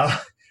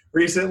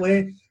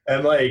recently.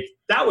 And like,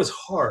 that was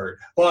hard,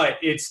 but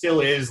it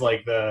still is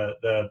like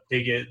the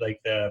biggest,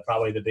 like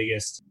probably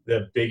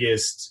the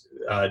biggest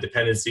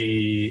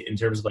dependency in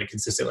terms of like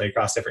consistently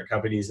across different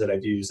companies that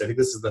I've used. I think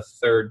this is the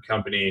third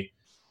company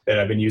that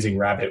I've been using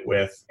Rabbit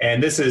with.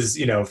 And this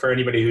is, for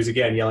anybody who's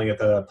again yelling at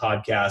the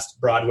podcast,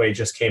 Broadway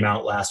just came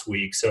out last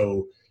week.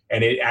 So,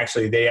 and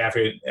they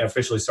haven't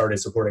officially started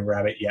supporting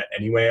Rabbit yet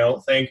anyway, I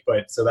don't think.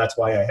 But so that's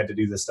why I had to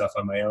do this stuff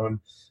on my own.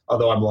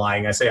 Although I'm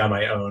lying, I say on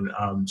my own.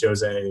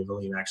 Jose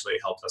Valim actually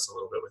helped us a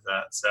little bit with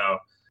that.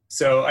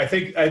 So I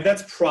think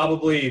that's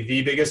probably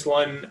the biggest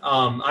one.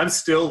 I'm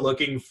still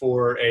looking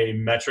for a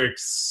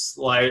metrics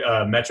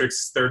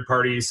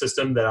third-party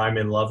system that I'm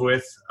in love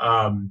with.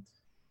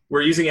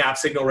 We're using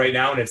AppSignal right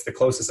now, and it's the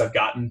closest I've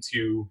gotten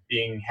to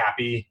being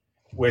happy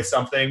with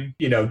something.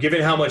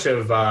 Given how much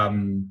of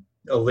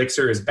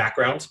Elixir is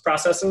background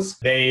processes,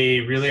 they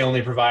really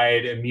only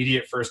provide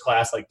immediate first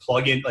class, like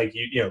plug-in, like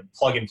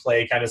plug and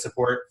play kind of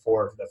support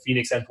for the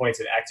Phoenix endpoints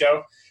and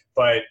Ecto.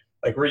 But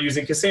like we're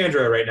using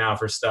Cassandra right now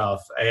for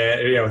stuff,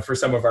 and for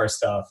some of our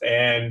stuff,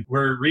 and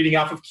we're reading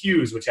off of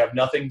queues, which have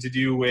nothing to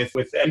do with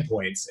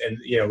endpoints and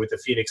with the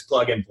Phoenix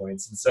plug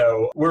endpoints. And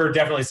so we're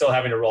definitely still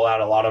having to roll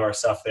out a lot of our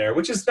stuff there,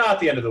 which is not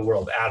the end of the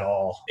world at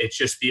all. It's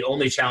just the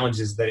only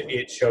challenge is that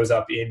it shows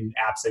up in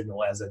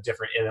AppSignal as a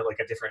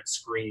different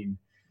screen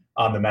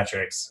on the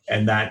metrics.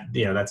 And that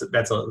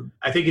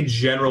I think in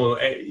general,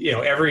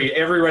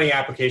 every running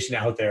application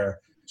out there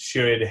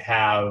should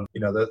have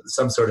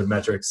some sort of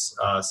metrics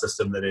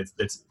system that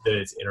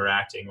it's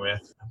interacting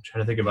with. I'm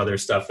trying to think of other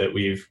stuff that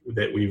we've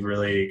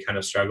really kind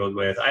of struggled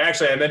with. I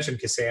mentioned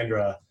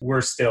Cassandra.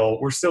 We're still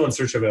in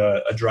search of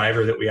a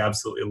driver that we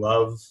absolutely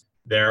love.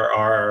 There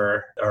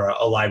are, or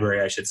a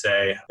library, I should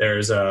say.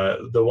 There's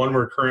the one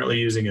we're currently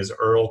using is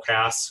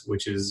ErlCAS,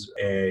 which is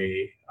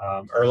a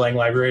Erlang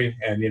library.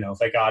 And,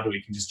 thank God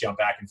we can just jump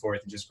back and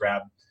forth and just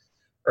grab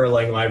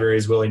Erlang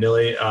libraries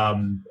willy-nilly.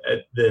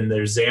 Then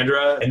there's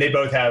Xandra, and they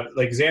both have,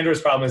 like,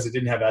 Xandra's problem is it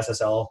didn't have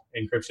SSL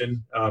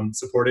encryption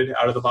supported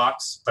out of the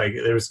box. Like,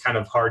 it was kind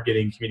of hard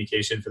getting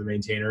communication for the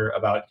maintainer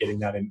about getting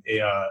that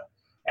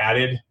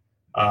added,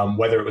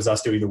 whether it was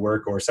us doing the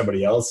work or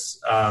somebody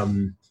else.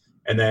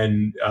 And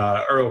then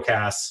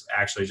ErlCAS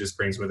actually just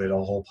brings with it a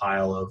whole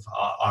pile of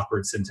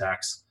awkward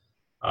syntax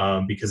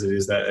because it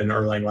is an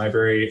Erlang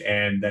library,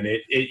 and then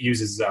it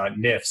uses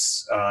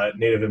NIFs,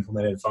 native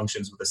implemented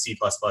functions, with a C++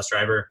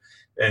 driver,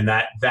 and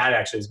that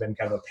actually has been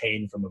kind of a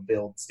pain from a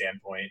build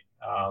standpoint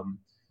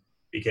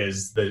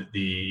because the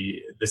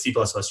C++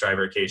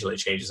 driver occasionally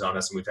changes on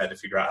us, and we've had to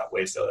figure out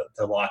ways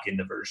to lock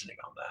into versioning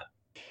on that.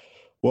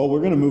 Well, we're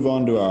going to move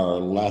on to our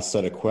last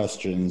set of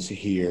questions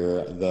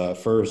here, the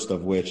first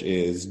of which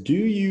is, do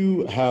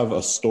you have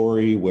a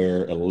story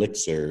where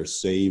Elixir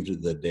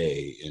saved the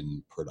day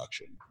in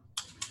production?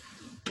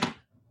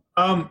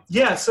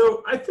 Yeah,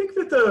 so I think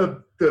that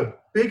the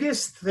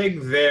biggest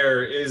thing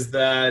there is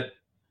that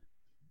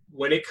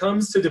when it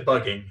comes to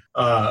debugging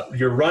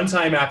your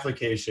runtime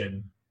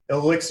application,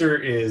 Elixir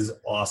is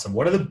awesome.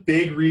 One of the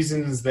big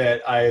reasons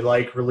that I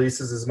like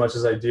releases as much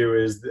as I do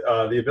is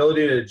the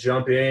ability to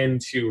jump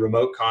into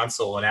remote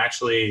console and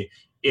actually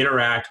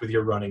interact with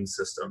your running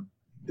system.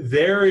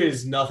 There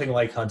is nothing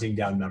like hunting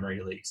down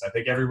memory leaks. I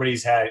think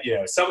everybody's had,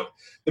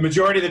 the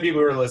majority of the people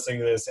who are listening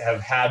to this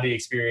have had the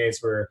experience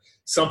where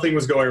something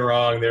was going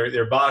wrong.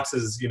 Their box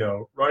is,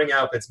 running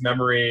out its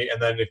memory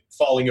and then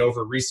falling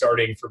over,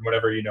 restarting from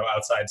whatever,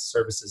 outside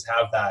services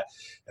have that.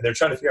 And they're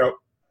trying to figure out,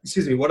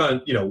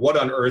 what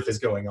on earth is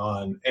going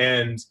on?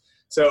 And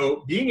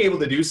so being able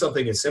to do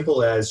something as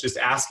simple as just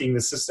asking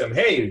the system,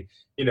 hey,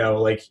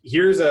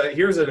 here's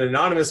an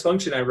anonymous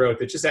function I wrote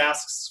that just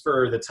asks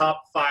for the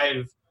top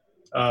 5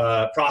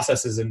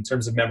 processes in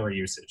terms of memory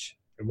usage,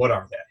 and what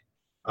are they?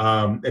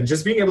 And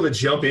just being able to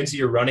jump into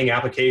your running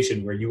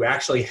application where you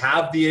actually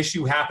have the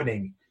issue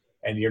happening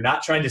and you're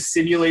not trying to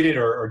simulate it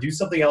or do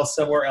something else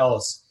somewhere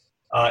else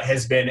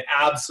has been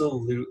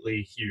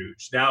absolutely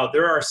huge. Now,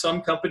 there are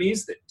some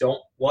companies that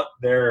don't want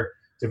their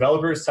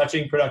developers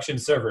touching production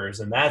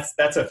servers, and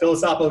that's a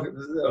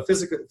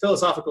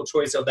philosophical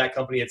choice of that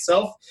company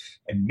itself.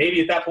 And maybe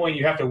at that point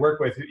you have to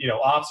work with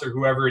ops or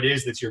whoever it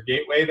is that's your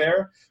gateway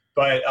there.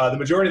 But the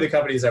majority of the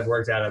companies I've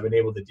worked at, I've been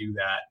able to do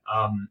that,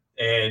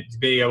 and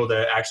being able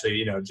to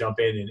actually jump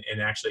in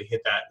and actually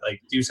hit that,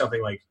 like do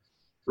something like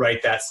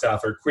write that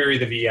stuff or query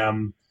the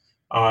VM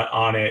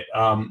on it.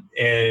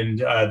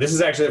 This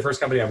is actually the first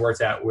company I've worked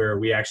at where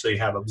we actually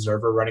have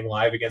Observer running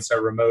live against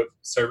our remote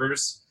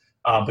servers.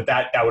 But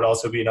that would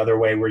also be another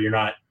way where you're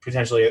not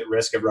potentially at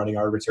risk of running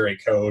arbitrary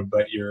code,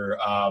 but you're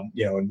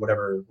and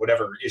whatever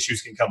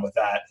issues can come with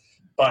that.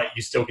 But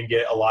you still can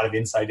get a lot of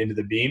insight into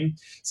the beam.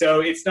 So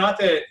it's not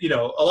that,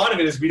 a lot of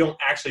it is we don't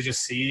actually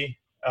just see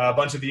a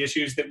bunch of the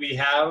issues that we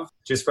have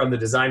just from the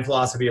design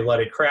philosophy of let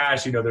it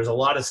crash. There's a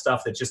lot of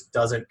stuff that just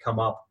doesn't come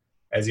up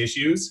as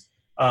issues.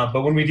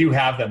 But when we do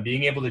have them,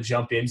 being able to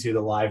jump into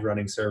the live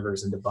running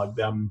servers and debug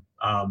them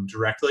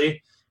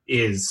directly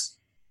is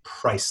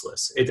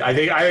priceless. I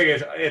think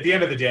at the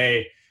end of the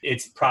day,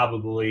 it's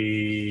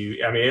probably,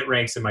 it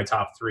ranks in my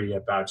top 3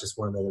 about just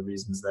one of the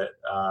reasons that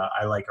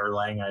I like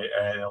Erlang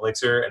and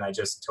Elixir, and I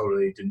just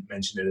totally didn't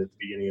mention it at the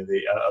beginning of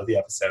the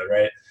episode,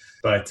 right?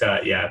 But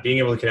being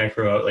able to connect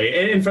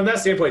remotely. And from that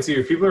standpoint too,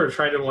 if people are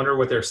trying to wonder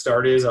what their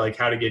start is, like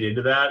how to get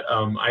into that,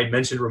 I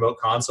mentioned Remote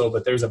Console,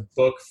 but there's a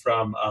book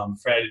from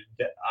Fred,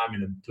 I'm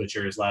going to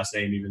butcher his last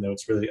name, even though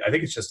it's really, I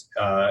think it's just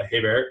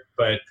Hebert,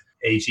 but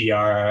Hebert.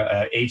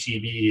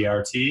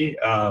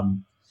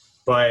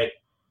 But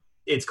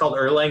it's called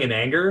Erlang and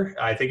Anger.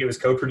 I think it was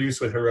co-produced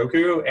with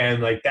Heroku,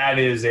 and like that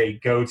is a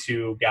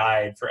go-to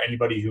guide for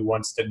anybody who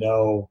wants to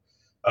know.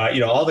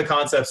 All the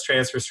concepts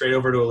transfer straight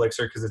over to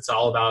Elixir because it's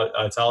all about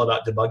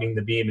debugging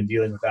the beam and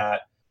dealing with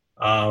that.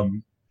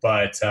 And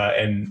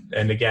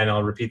again,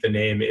 I'll repeat the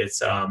name.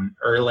 It's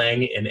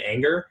Erlang and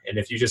Anger, and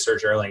if you just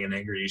search Erlang and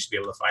Anger, you should be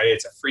able to find it.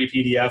 It's a free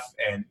PDF,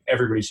 and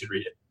everybody should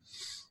read it.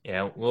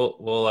 Yeah,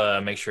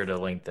 we'll make sure to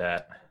link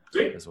that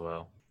as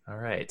well. All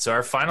right. So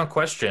our final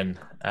question,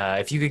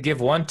 if you could give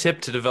one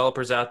tip to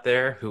developers out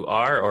there who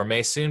are or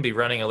may soon be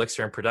running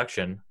Elixir in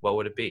production, what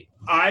would it be?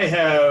 I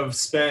have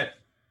spent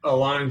a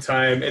long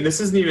time, and this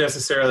isn't even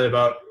necessarily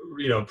about,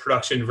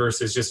 production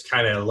versus just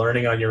kind of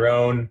learning on your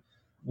own.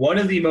 One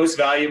of the most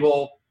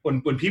valuable,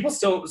 when people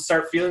still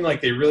start feeling like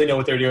they really know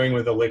what they're doing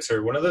with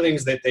Elixir, one of the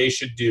things that they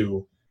should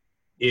do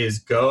is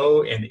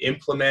go and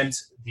implement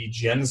the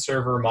Gen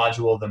server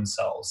module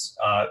themselves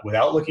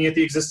without looking at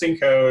the existing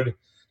code.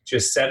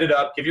 Just set it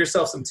up. Give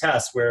yourself some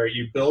tests where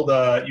you build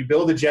a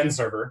Gen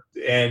server,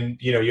 and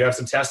you have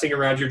some testing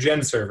around your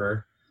Gen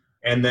server,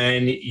 and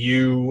then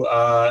you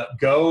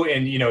go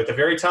and at the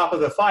very top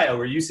of the file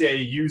where you say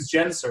use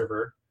Gen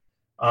server,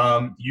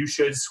 you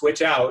should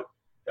switch out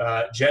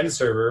Gen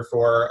server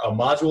for a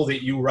module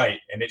that you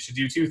write, and it should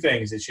do 2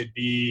 things. It should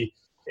be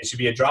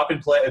a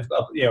drop-in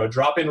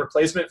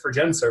replacement for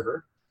Gen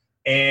server,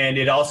 and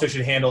it also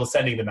should handle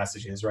sending the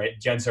messages, right?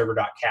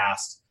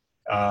 genserver.cast.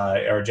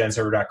 Or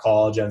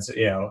genserver.call,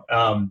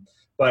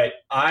 but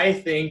I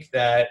think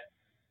that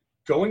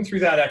going through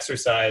that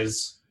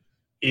exercise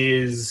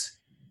is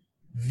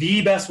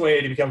the best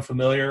way to become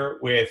familiar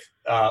with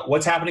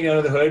what's happening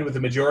under the hood. With the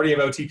majority of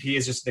OTP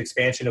is just an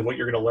expansion of what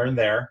you're going to learn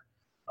there.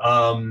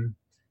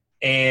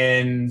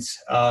 And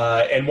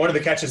one of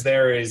the catches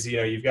there is,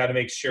 you've got to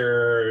make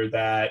sure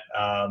that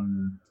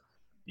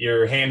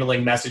you're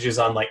handling messages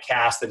on like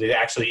cast that it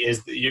actually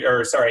is,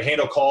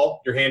 handle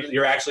call.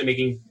 You're actually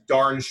making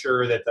darn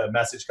sure that the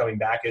message coming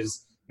back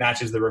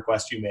matches the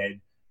request you made.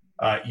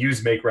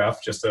 Use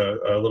makeref, just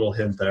a little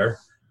hint there.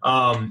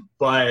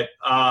 But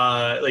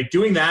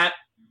doing that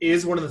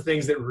is one of the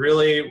things that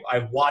really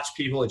I've watched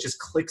people, it just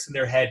clicks in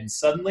their head, and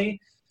suddenly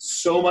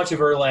so much of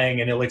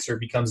Erlang and Elixir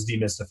becomes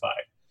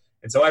demystified.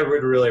 And so I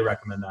would really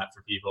recommend that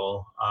for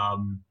people.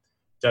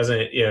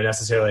 Doesn't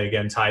necessarily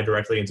again tie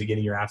directly into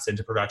getting your apps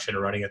into production or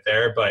running it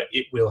there, but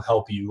it will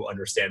help you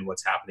understand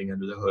what's happening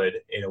under the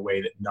hood in a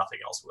way that nothing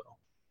else will.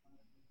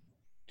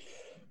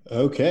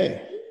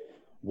 Okay.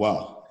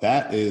 Well,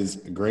 that is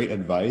great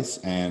advice,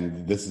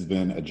 and this has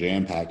been a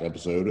jam-packed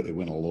episode. It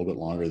went a little bit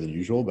longer than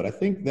usual, but I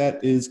think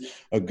that is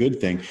a good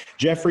thing.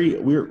 Jeffrey,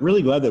 we're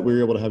really glad that we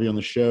were able to have you on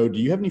the show. Do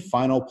you have any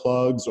final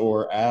plugs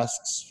or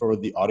asks for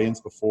the audience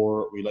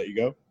before we let you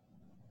go?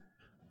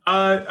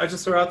 I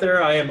just throw out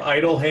there, I am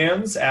Idle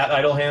Hands, at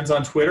Idle Hands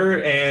on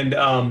Twitter,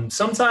 and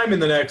sometime in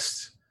the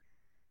next,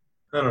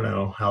 I don't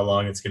know how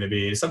long it's going to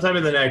be, sometime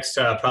in the next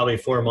probably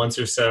 4 months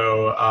or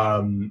so,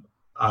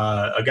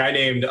 a guy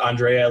named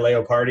Andrea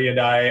Leopardi and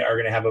I are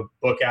going to have a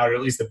book out, or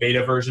at least the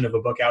beta version of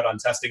a book out on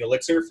testing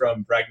Elixir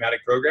from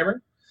Pragmatic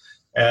Programmer.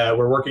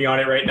 We're working on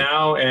it right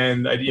now,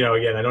 and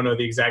again, I don't know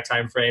the exact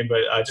time frame,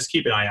 but just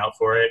keep an eye out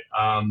for it.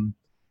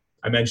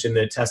 I mentioned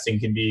that testing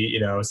can be,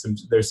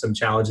 there's some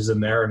challenges in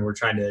there, and we're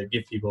trying to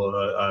give people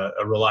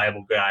a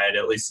reliable guide,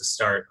 at least to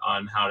start,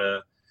 on how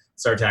to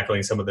start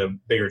tackling some of the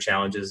bigger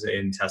challenges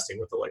in testing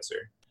with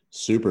Elixir.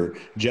 Super.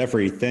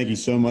 Jeffrey, thank you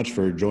so much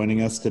for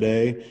joining us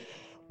today.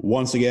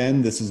 Once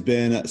again, this has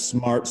been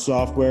Smart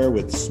Software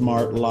with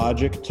Smart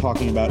Logic,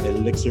 talking about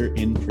Elixir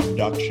in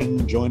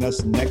production. Join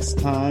us next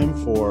time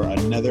for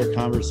another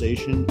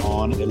conversation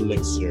on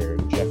Elixir.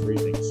 Jeffrey,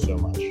 thanks so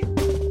much.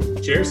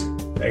 Cheers.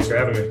 Thanks for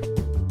having me.